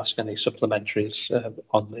present to ask any supplementaries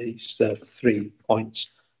on these 3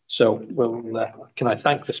 points. So can I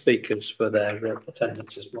thank the speakers for their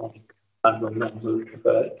attendance this morning, and we'll then move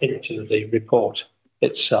into the report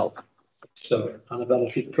itself. So, Annabelle,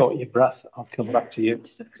 if you've caught your breath, I'll come back to you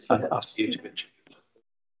and ask you to introduce.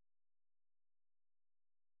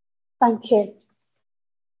 Thank you.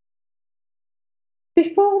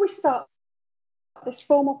 Before we start this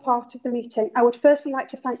formal part of the meeting, I would firstly like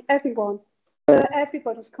to thank everyone for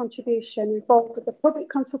everybody's contribution involved with the public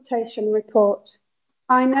consultation report.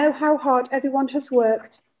 I know how hard everyone has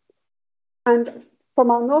worked, and from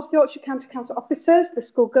our North Yorkshire County Council officers, the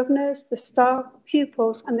school governors, the staff,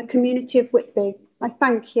 pupils and the community of Whitby, I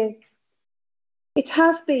thank you. It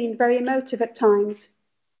has been very emotive at times.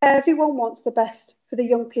 Everyone wants the best for the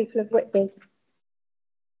young people of Whitby.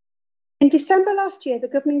 In December last year, the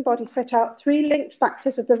governing body set out 3 linked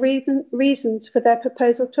factors of the reasons for their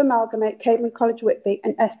proposal to amalgamate Caedmon College Whitby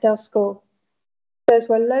and Eskdale School. Those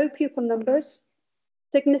were low pupil numbers,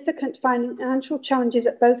 significant financial challenges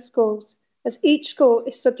at both schools, as each school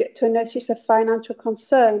is subject to a notice of financial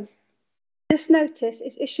concern. This notice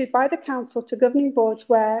is issued by the Council to governing boards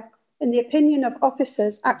where, in the opinion of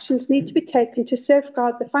officers, actions need to be taken to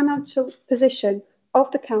safeguard the financial position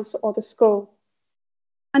of the Council or the school,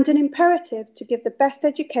 and an imperative to give the best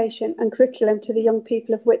education and curriculum to the young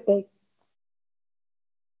people of Whitby.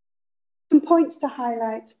 Some points to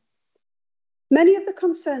highlight. Many of the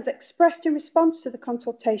concerns expressed in response to the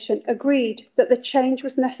consultation agreed that the change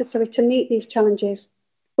was necessary to meet these challenges,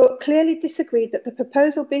 but clearly disagreed that the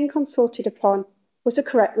proposal being consulted upon was the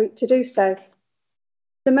correct route to do so.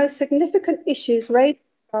 The most significant issues raised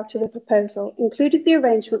to the proposal included the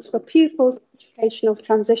arrangements for pupils' educational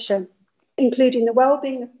transition, including the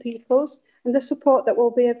well-being of pupils and the support that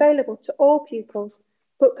will be available to all pupils,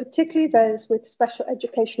 but particularly those with special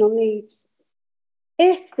educational needs.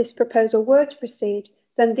 If this proposal were to proceed,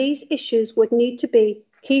 then these issues would need to be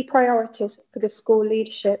key priorities for the school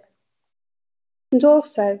leadership. And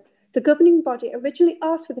also, the governing body originally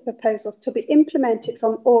asked for the proposals to be implemented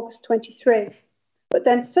from August 23, but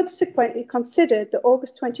then subsequently considered that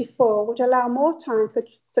August 24 would allow more time for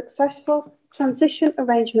successful transition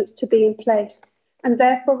arrangements to be in place, and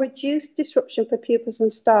therefore reduce disruption for pupils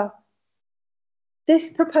and staff. This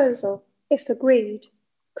proposal, if agreed,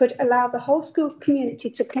 could allow the whole school community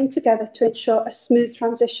to come together to ensure a smooth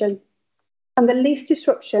transition and the least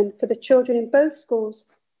disruption for the children in both schools,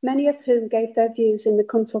 many of whom gave their views in the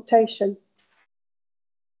consultation.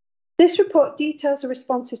 This report details the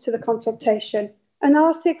responses to the consultation and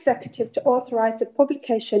asks the Executive to authorise the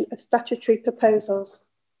publication of statutory proposals.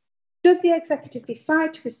 Should the Executive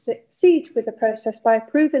decide to proceed with the process by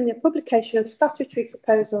approving the publication of statutory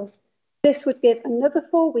proposals, this would give another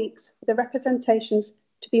 4 weeks for the representations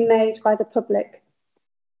to be made by the public.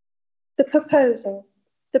 The proposal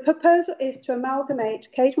is to amalgamate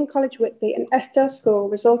Caedmon College Whitby and Eskdale School,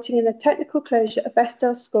 resulting in the technical closure of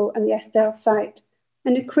Eskdale School and the Eskdale site,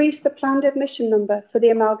 and increase the planned admission number for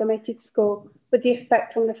the amalgamated school with the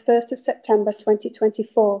effect from the 1st of September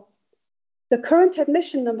 2024. The current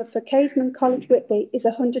admission number for Caedmon College Whitby is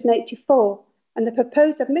 184, and the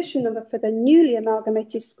proposed admission number for the newly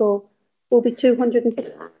amalgamated school will be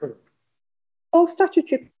 250. All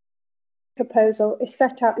statutory proposal is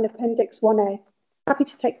set out in Appendix 1A. Happy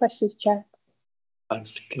to take questions, Chair. And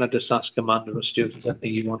can I just ask Amanda or students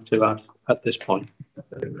anything you want to add at this point?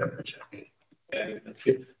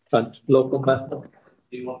 And local member,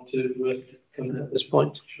 do you want to come in at this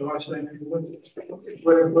point? Shall I say anything?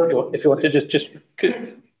 If you want to just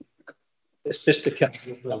it's just a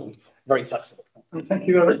council, very flexible. Thank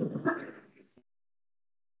you, Eric.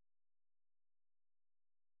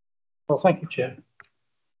 Well, thank you, Chair.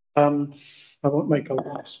 I won't make a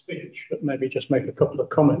long speech, but maybe just make a couple of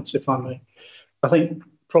comments, if I may. I think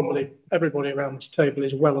probably everybody around this table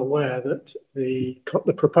is well aware that the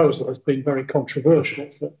proposal has been very controversial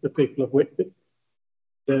for the people of Whitby.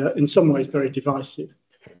 In some ways, very divisive,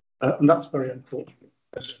 and that's very important.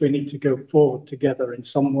 Because we need to go forward together in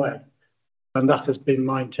some way, and that has been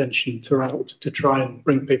my intention throughout, to try and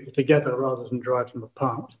bring people together rather than drive them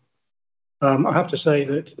apart. I have to say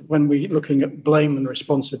that when we're looking at blame and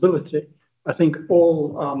responsibility, I think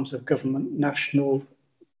all arms of government, national,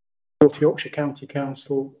 North Yorkshire County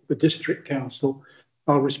Council, the District Council,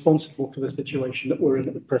 are responsible for the situation that we're in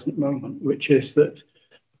at the present moment, which is that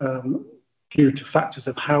due to factors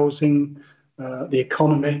of housing, the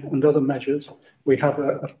economy and other measures, we have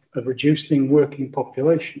a reducing working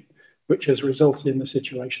population, which has resulted in the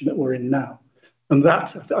situation that we're in now. And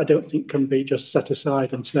that, I don't think, can be just set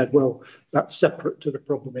aside and said, well, that's separate to the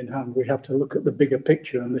problem in hand. We have to look at the bigger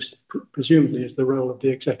picture, and this presumably is the role of the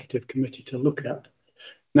Executive Committee to look at.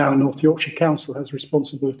 Now, North Yorkshire Council has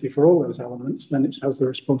responsibility for all those elements, then it has the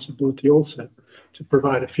responsibility also to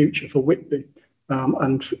provide a future for Whitby,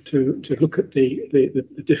 and to look at the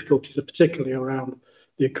difficulties, particularly around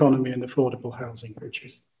the economy and affordable housing, which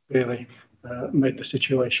has really made the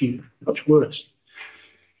situation much worse.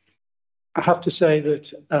 I have to say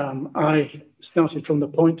that I started from the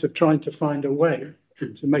point of trying to find a way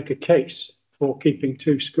to make a case for keeping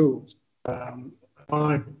 2 schools.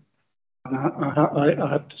 I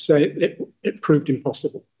have to say it proved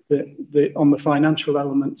impossible. On the financial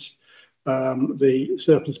elements, the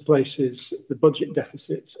surplus places, the budget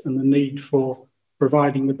deficits, and the need for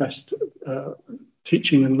providing the best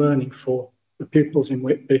teaching and learning for the pupils in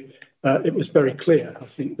Whitby, it was very clear, I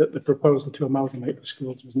think, that the proposal to amalgamate the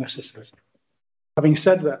schools was necessary. Having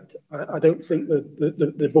said that, I don't think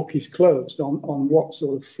that the book is closed on what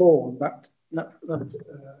sort of form that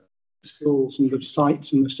schools and the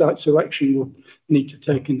sites and the site selection will need to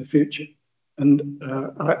take in the future. And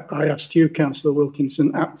I asked you, Councillor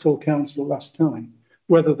Wilkinson, at full council last time,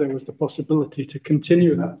 whether there was the possibility to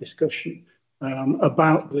continue that discussion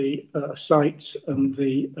about the sites and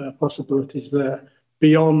the possibilities there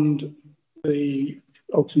beyond the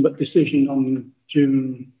ultimate decision on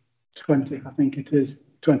June 20, I think it is,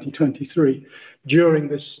 2023, during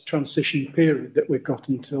this transition period that we've got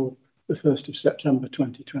until the 1st of September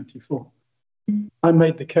 2024. I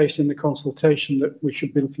made the case in the consultation that we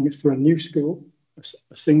should be looking for a new school,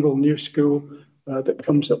 a single new school that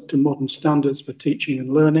comes up to modern standards for teaching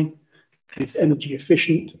and learning. It's energy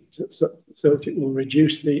efficient, so that it will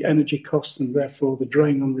reduce the energy costs and therefore the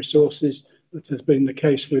drain on resources that has been the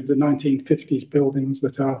case with the 1950s buildings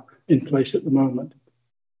that are in place at the moment.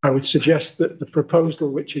 I would suggest that the proposal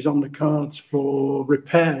which is on the cards for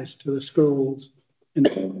repairs to the schools in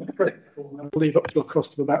the present form, I believe up to a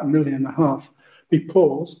cost of about £1.5 million, be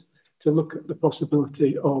paused to look at the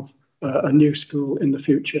possibility of a new school in the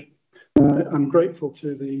future. I'm grateful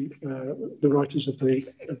to the writers of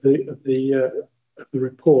the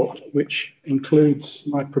report, which includes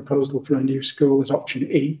my proposal for a new school as option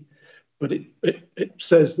E, but it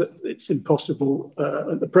says that it's impossible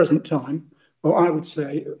at the present time. Well, I would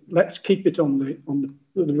say let's keep it on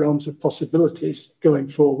the realms of possibilities going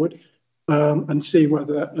forward, and see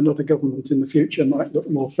whether another government in the future might look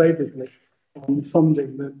more favourably on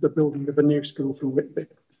funding the building of a new school for Whitby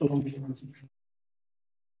along the lines.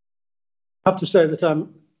 I have to say that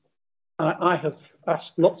I have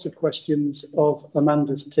asked lots of questions of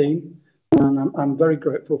Amanda's team, and I'm very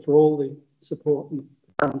grateful for all the support and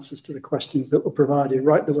answers to the questions that were provided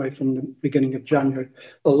right the way from the beginning of January,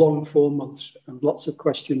 a long 4 months, and lots of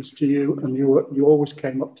questions to you, and you always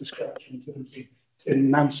came up to scratch in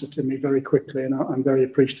an answer to me very quickly, and I'm very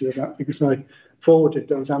appreciative of that, because I forwarded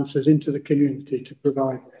those answers into the community to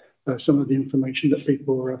provide some of the information that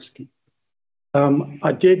people were asking.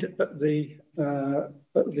 I did at the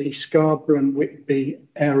Scarborough and Whitby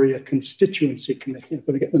Area Constituency Committee, I've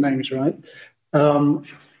got to get the names right,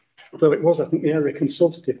 though it was, I think, the Area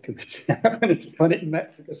Consultative Committee when it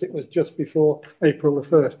met, because it was just before April the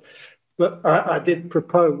 1st. But I did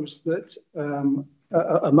propose that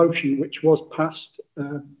a motion which was passed,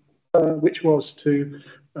 which was to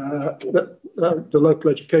that the local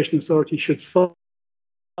education authority should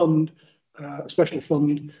fund a special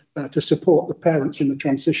fund to support the parents in the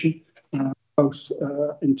transition, both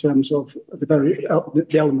in terms of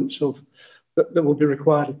the elements of that will be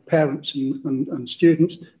required of parents and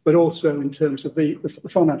students, but also in terms of the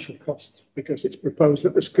financial costs, because it's proposed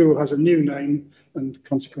that the school has a new name and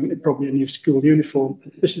consequently probably a new school uniform.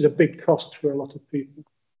 This is a big cost for a lot of people.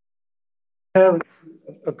 Parents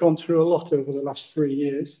have gone through a lot over the last 3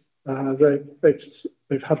 years.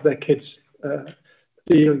 They've had their kids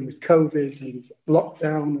dealing with COVID and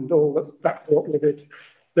lockdown and all that brought with it.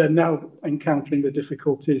 They're now encountering the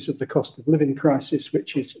difficulties of the cost of living crisis,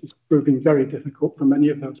 which is proving very difficult for many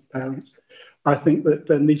of those parents. I think that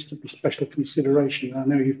there needs to be special consideration. I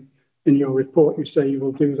know in your report you say you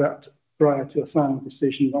will do that prior to a final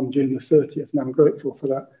decision on June the 30th, and I'm grateful for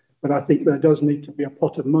that. But I think there does need to be a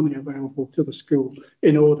pot of money available to the school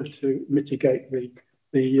in order to mitigate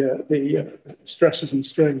the stresses and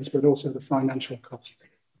strains, but also the financial cost.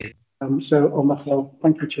 So on that whole,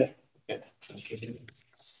 thank you, Chair.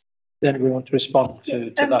 Then we want to respond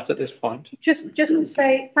to that at this point. Just to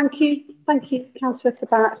say thank you, Councillor, for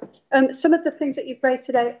that. Some of the things that you've raised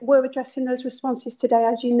today were addressed in those responses today,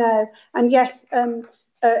 as you know. And yes,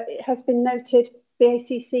 it has been noted the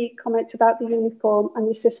ACC comment about the uniform and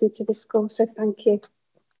the assistance to the school. So thank you.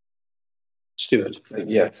 Stuart.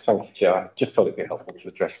 Yes, thank you, Chair. I just thought it'd be helpful to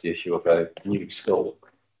address the issue of a new school.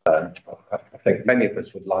 I think many of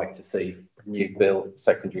us would like to see new build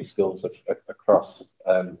secondary schools across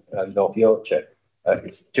North Yorkshire.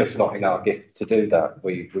 It's just not in our gift to do that.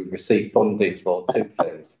 We receive funding for two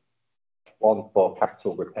things. One, for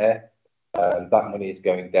capital repair. That money is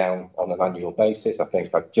going down on an annual basis. I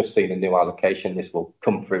think I've just seen a new allocation. This will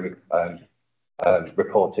come through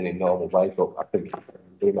reporting in normal way, but I think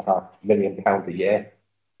 £3.5 million a year.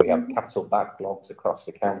 We have capital backlogs across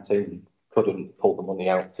the county. We couldn't pull the money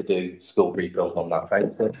out to do school rebuild on that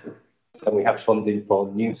basis. And we have funding for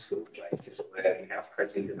new school places where we have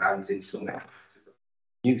pressing demands in some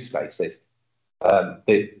new spaces.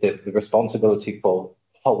 The responsibility for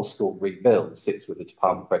whole school rebuild sits with the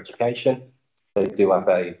Department for Education. They do have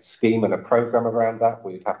a scheme and a programme around that.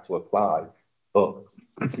 We'd have to apply, but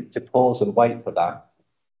to pause and wait for that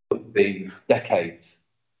would be decades.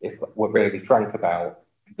 If we're really frank about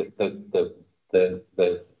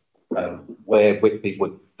where Whitby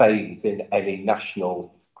would phase in any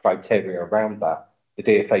national criteria around that. The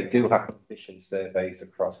DFA do have condition surveys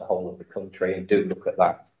across the whole of the country and do look at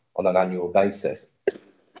that on an annual basis.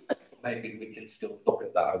 Maybe we can still look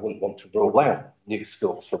at that. I wouldn't want to rule out new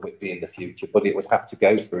schools for Whitby in the future, but it would have to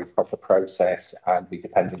go through a proper process and be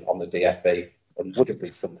dependent on the DFE, and wouldn't be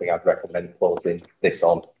something I'd recommend closing this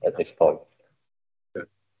on at this point.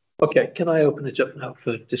 Okay, can I open it up now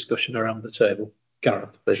for discussion around the table?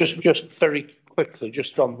 Gareth, please. Just very quickly,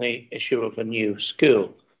 just on the issue of a new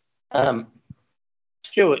school.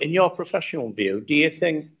 Stuart, in your professional view, do you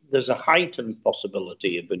think there's a heightened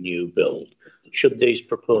possibility of a new build should these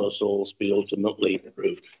proposals be ultimately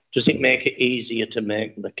approved? Does it make it easier to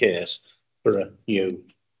make the case for a new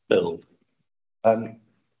build?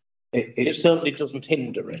 It certainly doesn't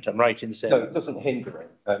hinder it. I'm right in saying. No, it doesn't hinder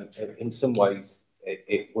it. In some ways,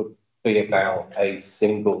 it would be about a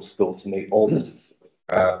single school to meet all the needs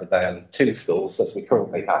rather than two schools as we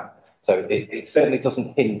currently have. So it certainly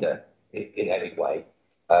doesn't hinder it in any way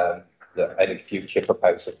any future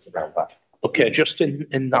proposals around that. Okay, just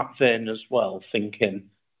in that vein as well, thinking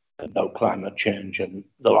about climate change and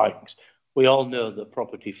the likes, we all know the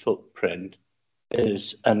property footprint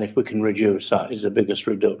is, and if we can reduce that, is the biggest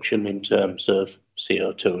reduction in terms of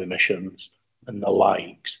CO2 emissions and the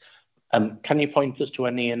likes. Can you point us to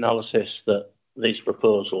any analysis that these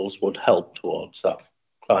proposals would help towards that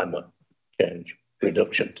climate change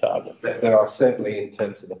reduction target? There are certainly, in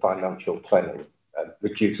terms of the financial planning,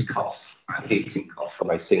 reduced costs and heating costs from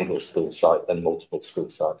a single school site than multiple school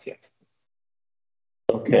sites, yes.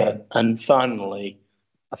 Okay, and finally,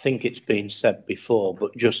 I think it's been said before,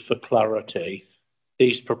 but just for clarity,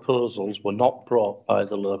 these proposals were not brought by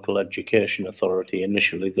the local education authority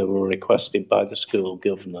initially. They were requested by the school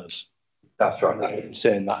governors. That's right. In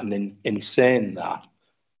saying that, and in saying that,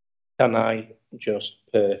 can I just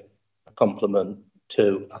pay a compliment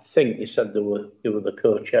to, I think you said you were the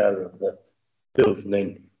co-chair of the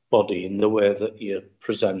governing body in the way that you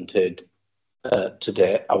presented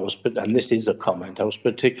today. And this is a comment, I was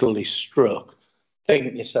particularly struck. I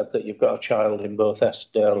think you said that you've got a child in both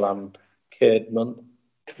Eskdale and Cadman.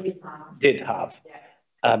 Did have.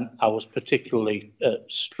 I was particularly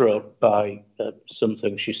struck by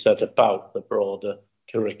something she said about the broader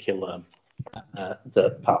curriculum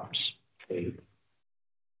that perhaps the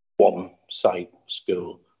one site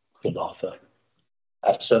school could offer.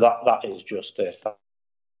 So that is just a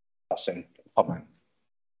passing comment.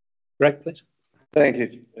 Greg, please. Thank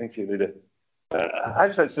you, Leader. I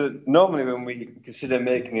just like to, normally when we consider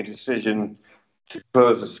making a decision to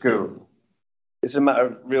close a school, it's a matter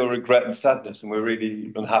of real regret and sadness, and we're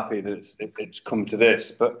really unhappy that it's come to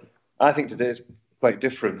this. But I think today is quite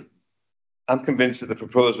different. I'm convinced that the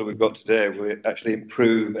proposal we've got today will actually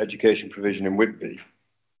improve education provision in Whitby.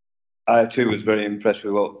 I too was very impressed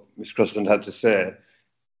with what Ms Crossland had to say.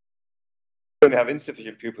 We only have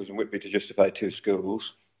insufficient pupils in Whitby to justify 2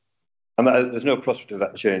 schools, and there's no prospect of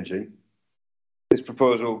that changing. This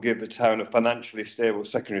proposal will give the town a financially stable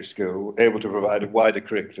secondary school able to provide a wider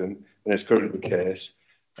curriculum than is currently the case.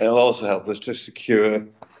 And it'll also help us to secure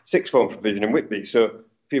sixth form provision in Whitby, so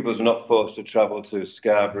pupils are not forced to travel to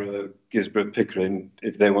Scarborough, Gisborough, Pickering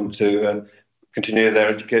if they want to continue their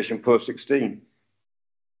education post-16.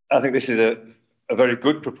 I think this is a very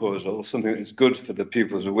good proposal, something that's good for the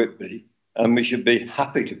pupils of Whitby, and we should be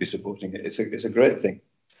happy to be supporting it. It's a great thing.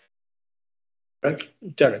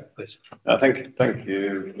 Derek, please. Thank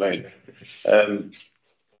you, Lane. I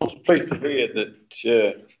was pleased to hear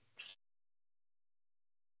that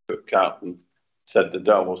Carlton said the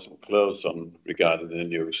door wasn't closed on regarding the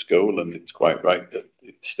new school, and it's quite right that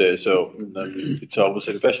it stays open and it's always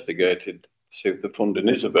investigated to see if the funding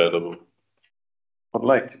is available. I'd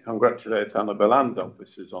like to congratulate Annabel and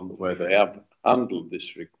officers on the way they have handled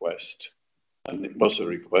this request, and it was a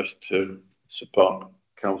request to support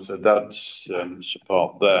Councillor Dadd's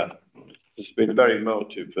support there. It's been a very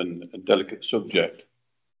emotive and delicate subject,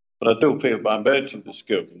 but I do feel by merging the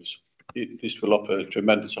schools, this will offer a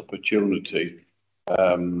tremendous opportunity,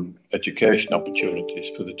 education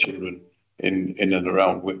opportunities for the children in and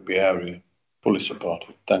around Whitby area. Fully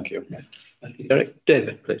supported. Thank you. Thank you, Derek.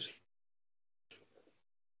 David, please.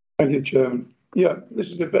 Thank you, Chairman. Yeah,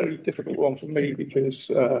 this is a very difficult one for me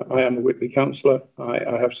because I am a Whitby councillor.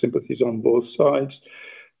 I have sympathies on both sides.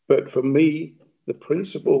 But for me, the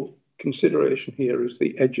principal consideration here is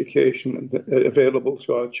the education available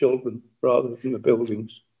to our children rather than the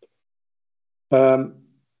buildings. Our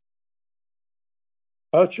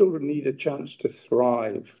children need a chance to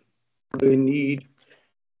thrive. They need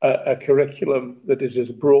a curriculum that is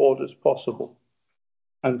as broad as possible.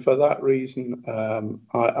 And for that reason,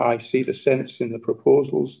 I see the sense in the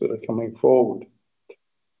proposals that are coming forward.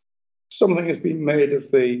 Something has been made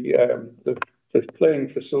of the playing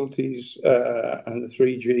facilities and the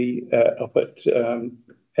 3G up at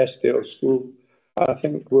Eskdale School. I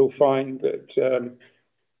think we'll find that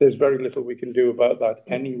there's very little we can do about that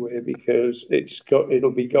anyway, because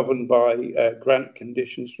it'll be governed by grant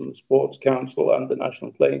conditions from the Sports Council and the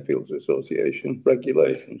National Playing Fields Association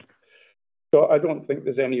regulations. So I don't think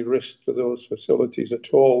there's any risk to those facilities at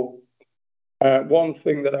all. One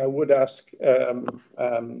thing that I would ask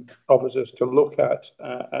officers to look at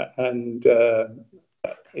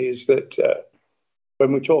is that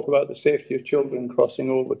when we talk about the safety of children crossing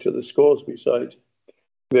over to the Scoresby site,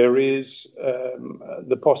 there is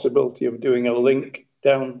the possibility of doing a link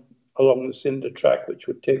down along the cinder track, which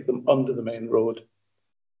would take them under the main road,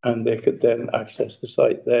 and they could then access the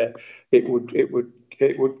site there. There would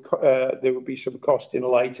be some cost in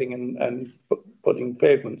lighting and putting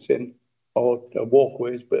pavements in or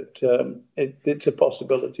walkways, but it's a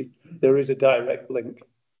possibility. There is a direct link.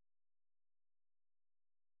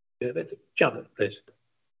 Janet, please.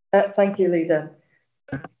 Thank you, Leader.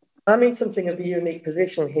 I'm in something of a unique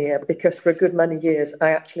position here because for a good many years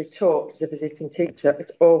I actually taught as a visiting teacher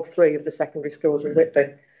at all 3 of the secondary schools in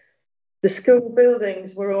Whitby. The school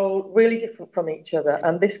buildings were all really different from each other,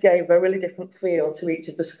 and this gave a really different feel to each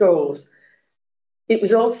of the schools. It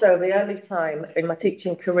was also the only time in my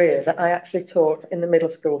teaching career that I actually taught in the middle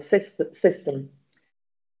school system.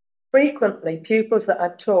 Frequently, pupils that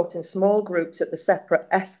I'd taught in small groups at the separate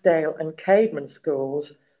Eskdale and Caedmon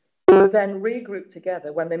schools were then regrouped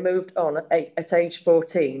together when they moved on at age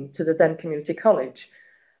 14 to the then community college,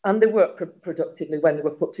 and they worked productively when they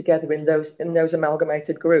were put together in those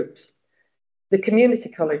amalgamated groups. The community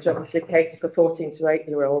college obviously catered for 14 to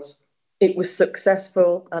 8-year-olds. It was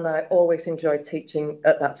successful, and I always enjoyed teaching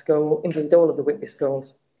at that school, indeed all of the Whitby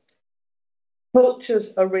schools.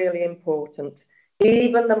 Cultures are really important,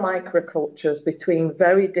 even the microcultures between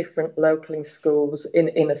very different local schools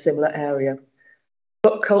in a similar area.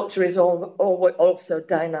 But culture is also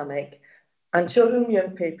dynamic, and children and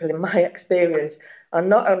young people, in my experience, are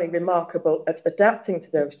not only remarkable at adapting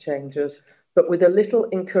to those changes, but with a little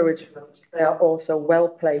encouragement, they are also well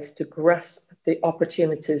placed to grasp the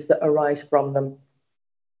opportunities that arise from them.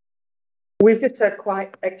 We've just heard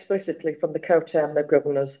quite explicitly from the co-chairman of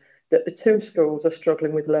governors that the two schools are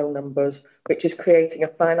struggling with low numbers, which is creating a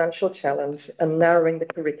financial challenge and narrowing the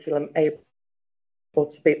curriculum able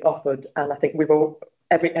to be offered. And I think we've all,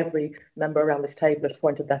 every member around this table has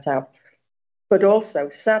pointed that out. But also,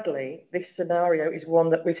 sadly, this scenario is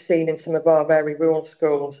one that we've seen in some of our very rural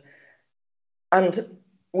schools. And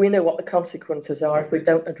we know what the consequences are if we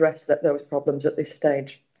don't address those problems at this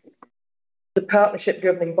stage. The partnership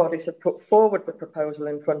governing bodies have put forward the proposal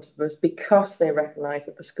in front of us because they recognise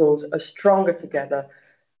that the schools are stronger together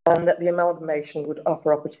and that the amalgamation would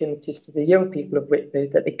offer opportunities to the young people of Whitby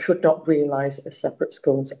that they could not realise as separate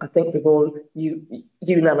schools. I think we've all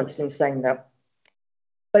unanimous in saying that.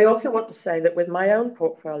 But I also want to say that with my own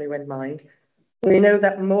portfolio in mind, we know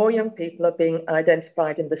that more young people are being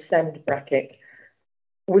identified in the SEND bracket.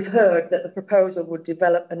 We've heard that the proposal would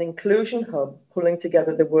develop an inclusion hub pulling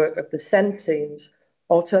together the work of the SEND teams,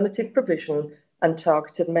 alternative provision and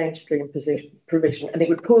targeted mainstream provision, and it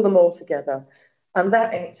would pull them all together. And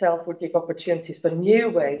that in itself would give opportunities for new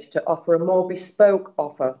ways to offer a more bespoke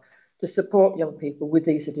offer to support young people with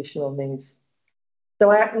these additional needs.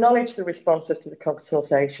 So I acknowledge the responses to the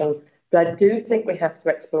consultation, but I do think we have to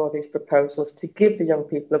explore these proposals to give the young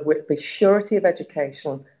people of Whitby surety of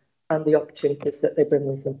education and the opportunities that they bring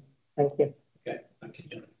with them. Thank you. Okay, thank you,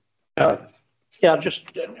 John. Yeah, just,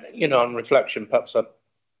 on reflection, perhaps I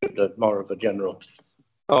could more of a general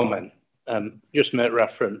comment. Just make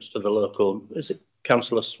reference to the local, is it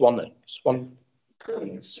Councillor Swanwick?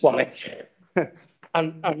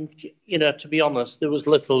 And to be honest, there was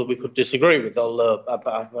little we could disagree with, although,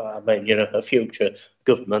 a future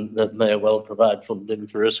government that may well provide funding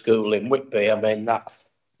for a school in Whitby. I mean, that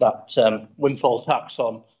windfall tax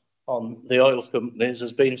on the oil companies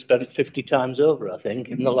has been spent 50 times over, I think,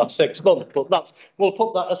 in the last 6 months. But we'll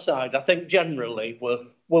put that aside. I think generally we're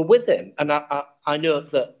with him, and I know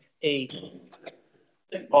that he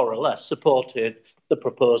more or less supported the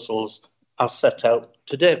proposals as set out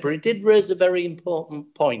today. But he did raise a very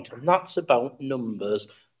important point, and that's about numbers,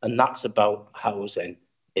 and that's about housing,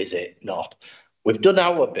 is it not? We've done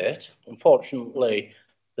our bit. Unfortunately,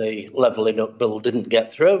 the levelling up bill didn't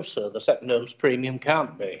get through, so the second homes premium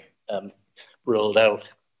can't be rolled out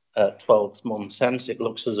 12 months hence. It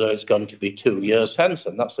looks as though it's going to be 2 years hence,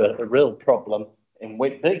 and that's a real problem in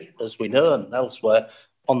Whitby, as we know, and elsewhere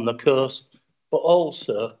on the coast. But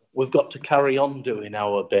also, we've got to carry on doing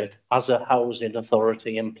our bit as a housing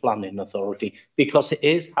authority and planning authority, because it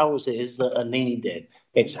is houses that are needed.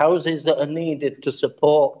 It's houses that are needed to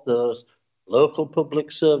support those local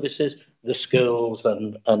public services, the schools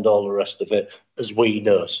and all the rest of it, as we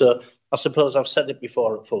know. So I suppose I've said it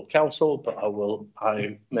before at full council, but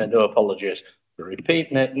I make no apologies for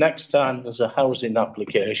repeating it. Next time there's a housing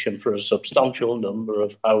application for a substantial number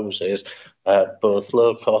of houses, both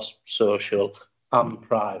low cost, social and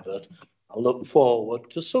private, I look forward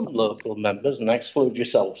to some local members, and exclude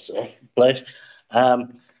yourself, sir, please,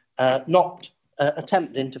 not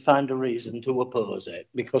attempting to find a reason to oppose it,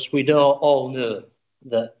 because we all know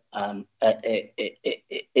that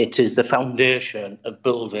it is the foundation of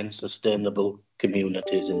building sustainable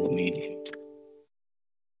communities in the medium term.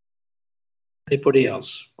 Anybody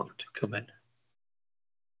else want to come in?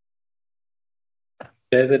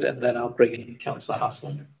 David, and then I'll bring in Councillor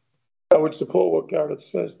Haslam. I would support what Gareth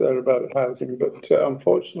says there about housing, but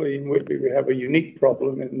unfortunately in Whitby we have a unique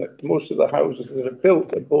problem in that most of the houses that are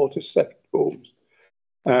built are bought as second homes,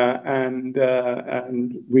 and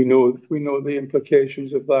we know the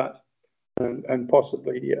implications of that, and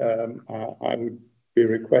possibly I would be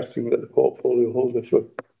requesting that the portfolio holder for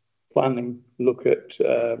planning look at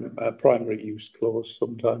a primary use clause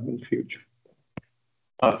sometime in the future.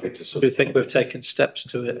 So do you think we've taken steps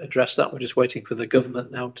to address that? We're just waiting for the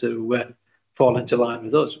government now to fall into line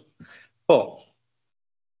with us. Paul.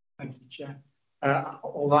 Thank you, Chair.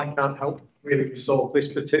 Although I can't help really resolve this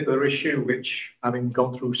particular issue, which, having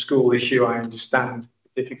gone through school issue, I understand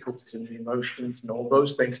the difficulties and the emotions and all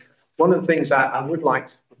those things. One of the things I would like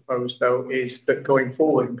to propose, though, is that going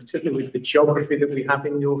forward, and particularly with the geography that we have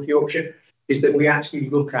in North Yorkshire, is that we actually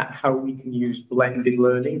look at how we can use blended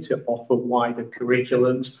learning to offer wider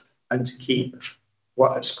curriculums and to keep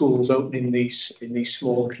schools open in these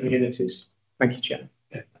small communities. Thank you, Chair.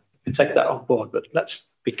 Yeah, we take that on board, but let's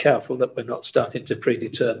be careful that we're not starting to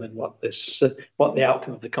predetermine what the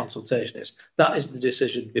outcome of the consultation is. That is the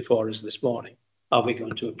decision before us this morning. Are we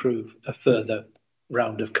going to approve a further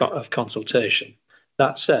round of consultation?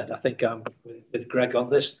 That said, I think I'm with Greg on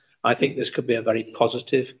this. I think this could be a very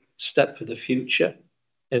positive step for the future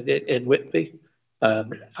in Whitby,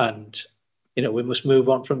 and we must move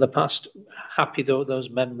on from the past, happy though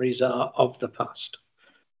those memories are of the past.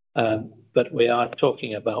 but we are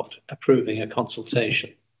talking about approving a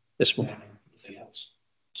consultation this morning. Nothing else.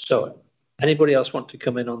 So, anybody else want to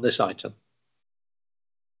come in on this item?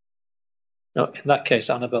 No, in that case,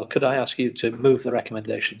 Annabelle, could I ask you to move the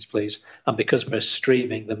recommendations, please? And because we're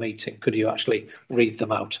streaming the meeting, could you actually read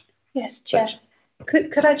them out? Yes, Chair.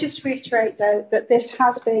 Could I just reiterate, though, that this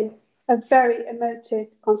has been a very emotive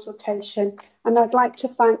consultation, and I'd like to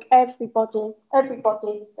thank everybody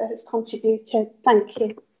that has contributed. Thank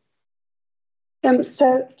you.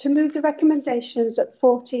 So to move the recommendations at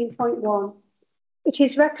 14.1, it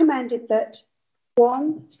is recommended that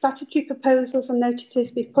 1. Statutory proposals and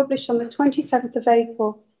notices be published on the 27th of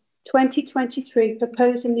April 2023,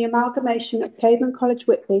 proposing the amalgamation of Cavan College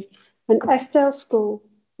Whitby and Eskdale School,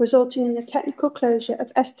 resulting in the technical closure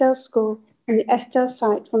of Eskdale School and the Eskdale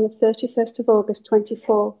site from the 31st of August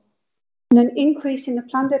 24, and an increase in the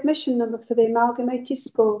planned admission number for the amalgamated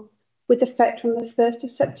school with effect from the 1st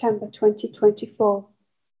of September 2024.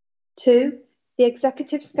 2. The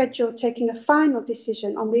executive schedule taking a final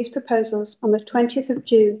decision on these proposals on the 20th of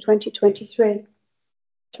June 2023.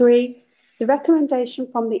 3. The recommendation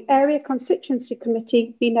from the Area Constituency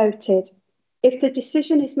Committee be noted. If the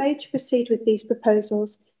decision is made to proceed with these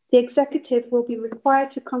proposals, the executive will be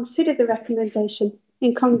required to consider the recommendation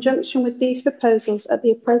in conjunction with these proposals at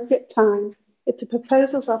the appropriate time if the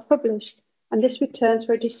proposals are published, and this returns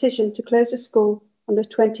for a decision to close the school on the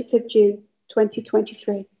 20th of June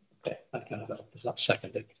 2023. Okay, thank you, Annabelle. Is that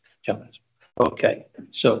seconded? Okay,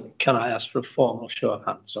 so can I ask for a formal show of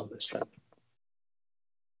hands on this then?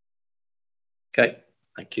 Okay,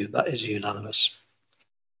 thank you. That is unanimous.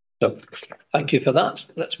 So thank you for that.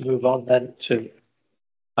 Let's move on then to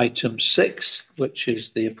item 6, which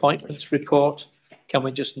is the appointments report. Can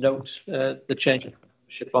we just note the change of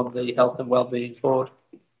membership on the Health and Wellbeing Board?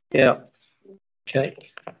 Yeah. Okay.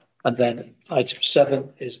 And then item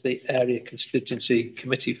 7 is the Area Constituency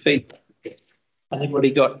Committee fee.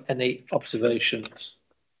 Anybody got any observations?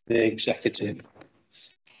 The executive.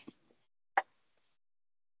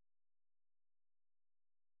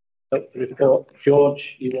 Report.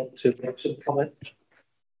 George, you want to make some comment?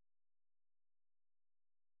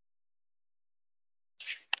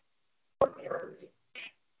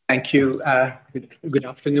 Thank you. Good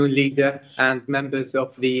afternoon, Leader and members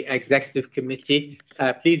of the Executive Committee.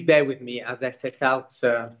 Please bear with me as I set out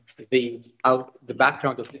the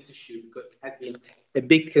background of this issue, because it has been a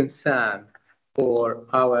big concern for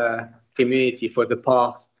our community for the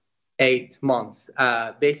past 8 months.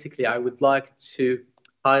 Basically, I would like to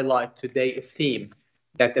highlight today a theme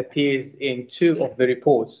that appears in 2 of the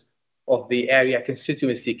reports of the area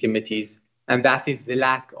constituency committees, and that is the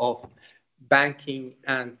lack of banking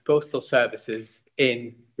and postal services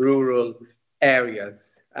in rural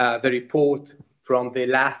areas. The report from the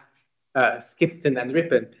last Skipton and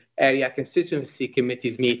Ripon area constituency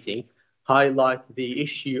committees meetings highlight the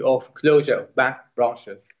issue of closure of bank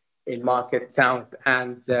branches in market towns,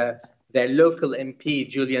 and their local MP,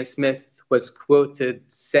 Julian Smith, was quoted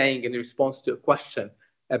saying in response to a question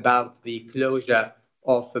about the closure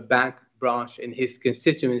of a bank branch in his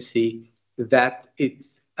constituency that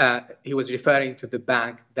he was referring to the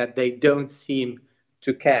bank, that they don't seem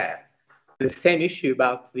to care. The same issue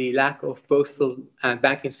about the lack of postal and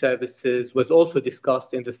banking services was also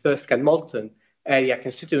discussed in the Thirsk and Malton area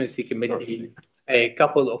constituency committee a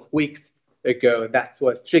couple of weeks ago. That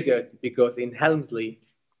was triggered because in Helmsley,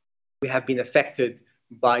 we have been affected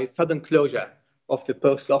by sudden closure of the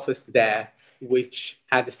post office there, which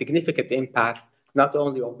had a significant impact not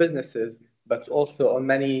only on businesses, but also on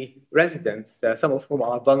many residents, some of whom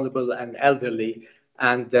are vulnerable and elderly,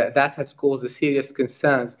 and that has caused serious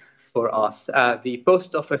concerns for us. The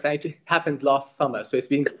post office, and it happened last summer, so it's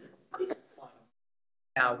been.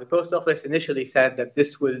 Now, the post office initially said that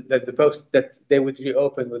that they would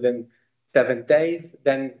reopen within 7 days.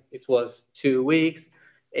 Then it was 2 weeks.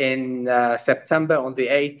 In September, on the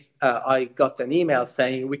 8th, I got an email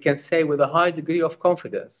saying we can say with a high degree of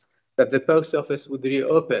confidence that the post office would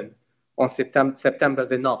reopen on September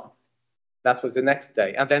the 9th. That was the next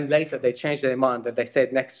day. And then later they changed their mind and they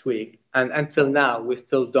said next week. And until now, we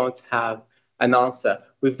still don't have an answer.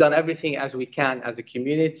 We've done everything as we can as a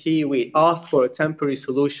community. We asked for a temporary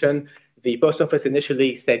solution. The post office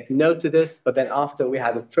initially said no to this, but then after we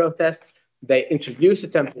had a protest, they introduced a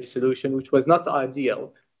temporary solution, which was not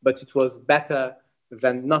ideal, but it was better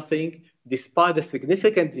than nothing. Despite the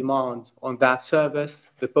significant demand on that service,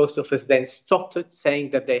 the post office then stopped it,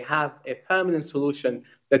 saying that they have a permanent solution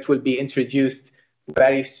that will be introduced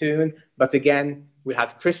very soon. But again, we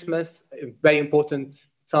had Christmas, a very important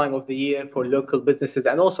time of the year for local businesses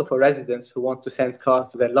and also for residents who want to send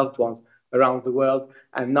cards to their loved ones around the world,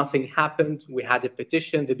 and nothing happened. We had a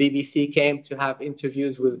petition. The BBC came to have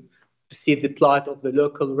interviews to see the plight of the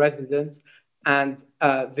local residents, and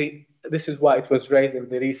this is why it was raised in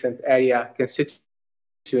the recent area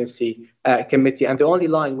constituency committee. And the only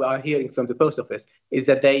line we are hearing from the post office is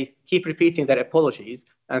that they keep repeating their apologies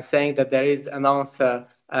and saying that there is an answer.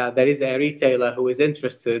 There is a retailer who is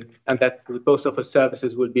interested, and that the post office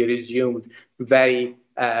services will be resumed very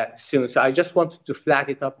soon. So I just wanted to flag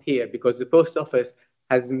it up here because the post office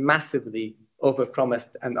has massively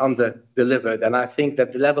overpromised and under-delivered, and I think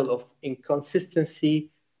that the level of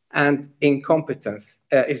inconsistency and incompetence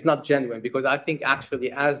is not genuine, because I think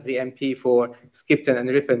actually, as the MP for Skipton and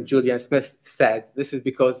Ripon, Julian Smith, said, this is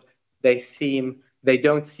because they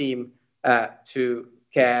don't seem to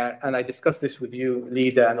care. And I discussed this with you,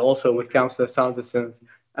 Leader, and also with Councillor Sanderson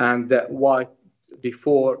and White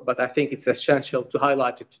before, but I think it's essential to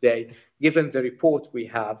highlight it today, given the report we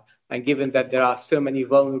have, and given that there are so many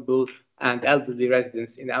vulnerable and elderly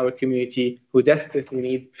residents in our community who desperately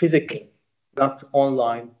need physical, not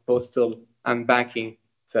online, postal and banking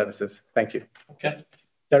services. Thank you. Okay.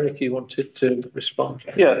 Derek, you wanted to respond?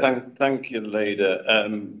 Yeah, thank you, Leader.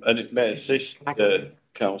 And it may assist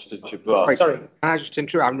Councillor Jabbar. Sorry, can I just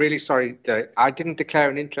interrupt? I'm really sorry, Derek. I didn't declare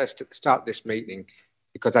an interest at the start of this meeting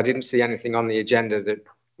because I didn't see anything on the agenda that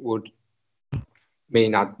would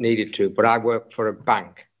mean I needed to, but I work for a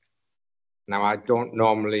bank. Now, I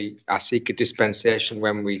seek a dispensation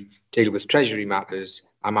when we deal with treasury matters.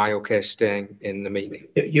 Am I okay staying in the meeting?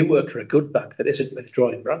 You work for a good bank that isn't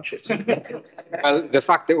withdrawing branches. Well, the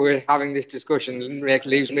fact that we're having this discussion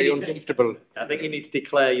leaves me uncomfortable. I think you need to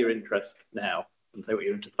declare your interest now and say what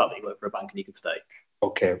you're into, the fact that you work for a bank and you can stay.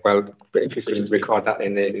 Okay, well, if you can record that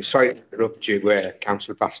in the... Sorry to interrupt you,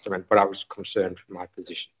 Councillor Basterman, but I was concerned for my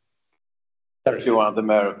position. You are the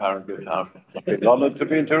Mayor of Harrogate. I've been honoured to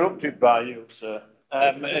be interrupted by you, sir.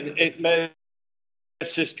 And it may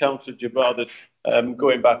assist Councillor Jabbar that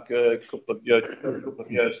going back a couple of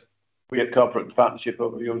years, we at Corporate Partnership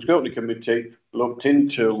Overview and Scrutiny Committee looked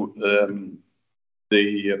into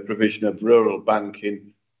the provision of rural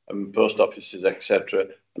banking and post offices, etc.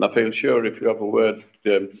 And I feel sure if you have a word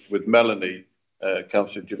with Melanie,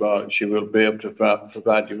 Councillor Jabbar, she will be able to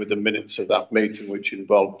provide you with the minutes of that meeting, which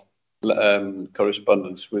involved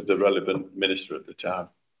correspondence with the relevant minister at the time.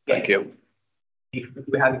 Thank you. We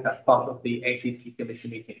had it as part of the ACC committee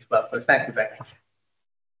meeting as well, so thank you very much.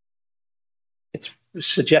 It's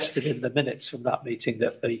suggested in the minutes from that meeting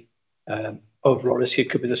that the overall issue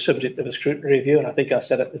could be the subject of a scrutiny review, and I think I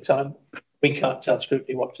said at the time, we can't tell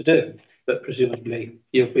scrutiny what to do, but presumably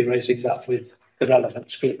you'll be raising that with the relevant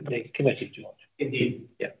scrutiny committee, George. Indeed.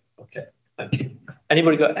 Yeah, okay, thank you.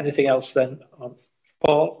 Anybody got anything else then on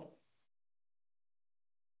Paul?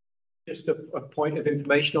 Just a point of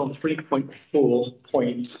information on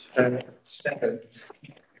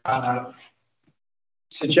 3.4.7.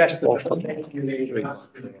 Suggests that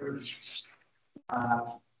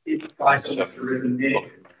it applies to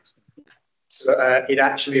it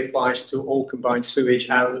actually applies to all combined sewage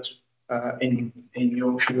out in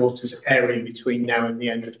Yorkshire Waters area between now and the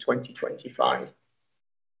end of 2025.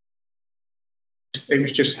 It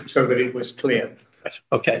was just so that it was clear.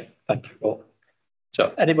 Okay, thank you, Paul.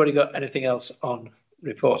 So anybody got anything else on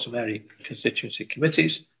reports of area constituency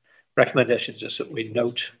committees? Recommendations is that we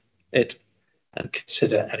note it and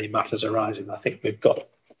consider any matters arising. I think we've got a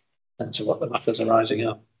sense of what the matters arising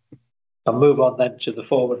are. I'll move on then to the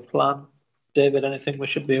forward plan. David, anything we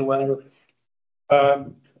should be aware of?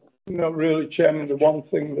 Not really, Chairman. The one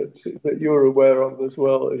thing that you're aware of as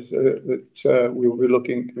well is that we will be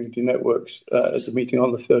looking at community networks at the meeting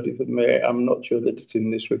on the 30th of May. I'm not sure that it's in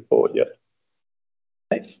this report yet.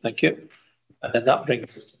 Okay, thank you. And then that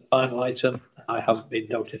brings us to the final item. I haven't been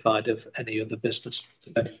notified of any other business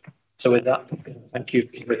today. So with that, thank you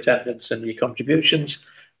for your attendance and your contributions.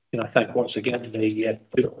 And I thank once again the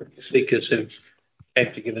speakers who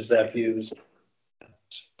came to give us their views.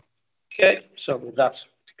 Okay, so with that,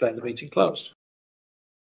 declare the meeting closed.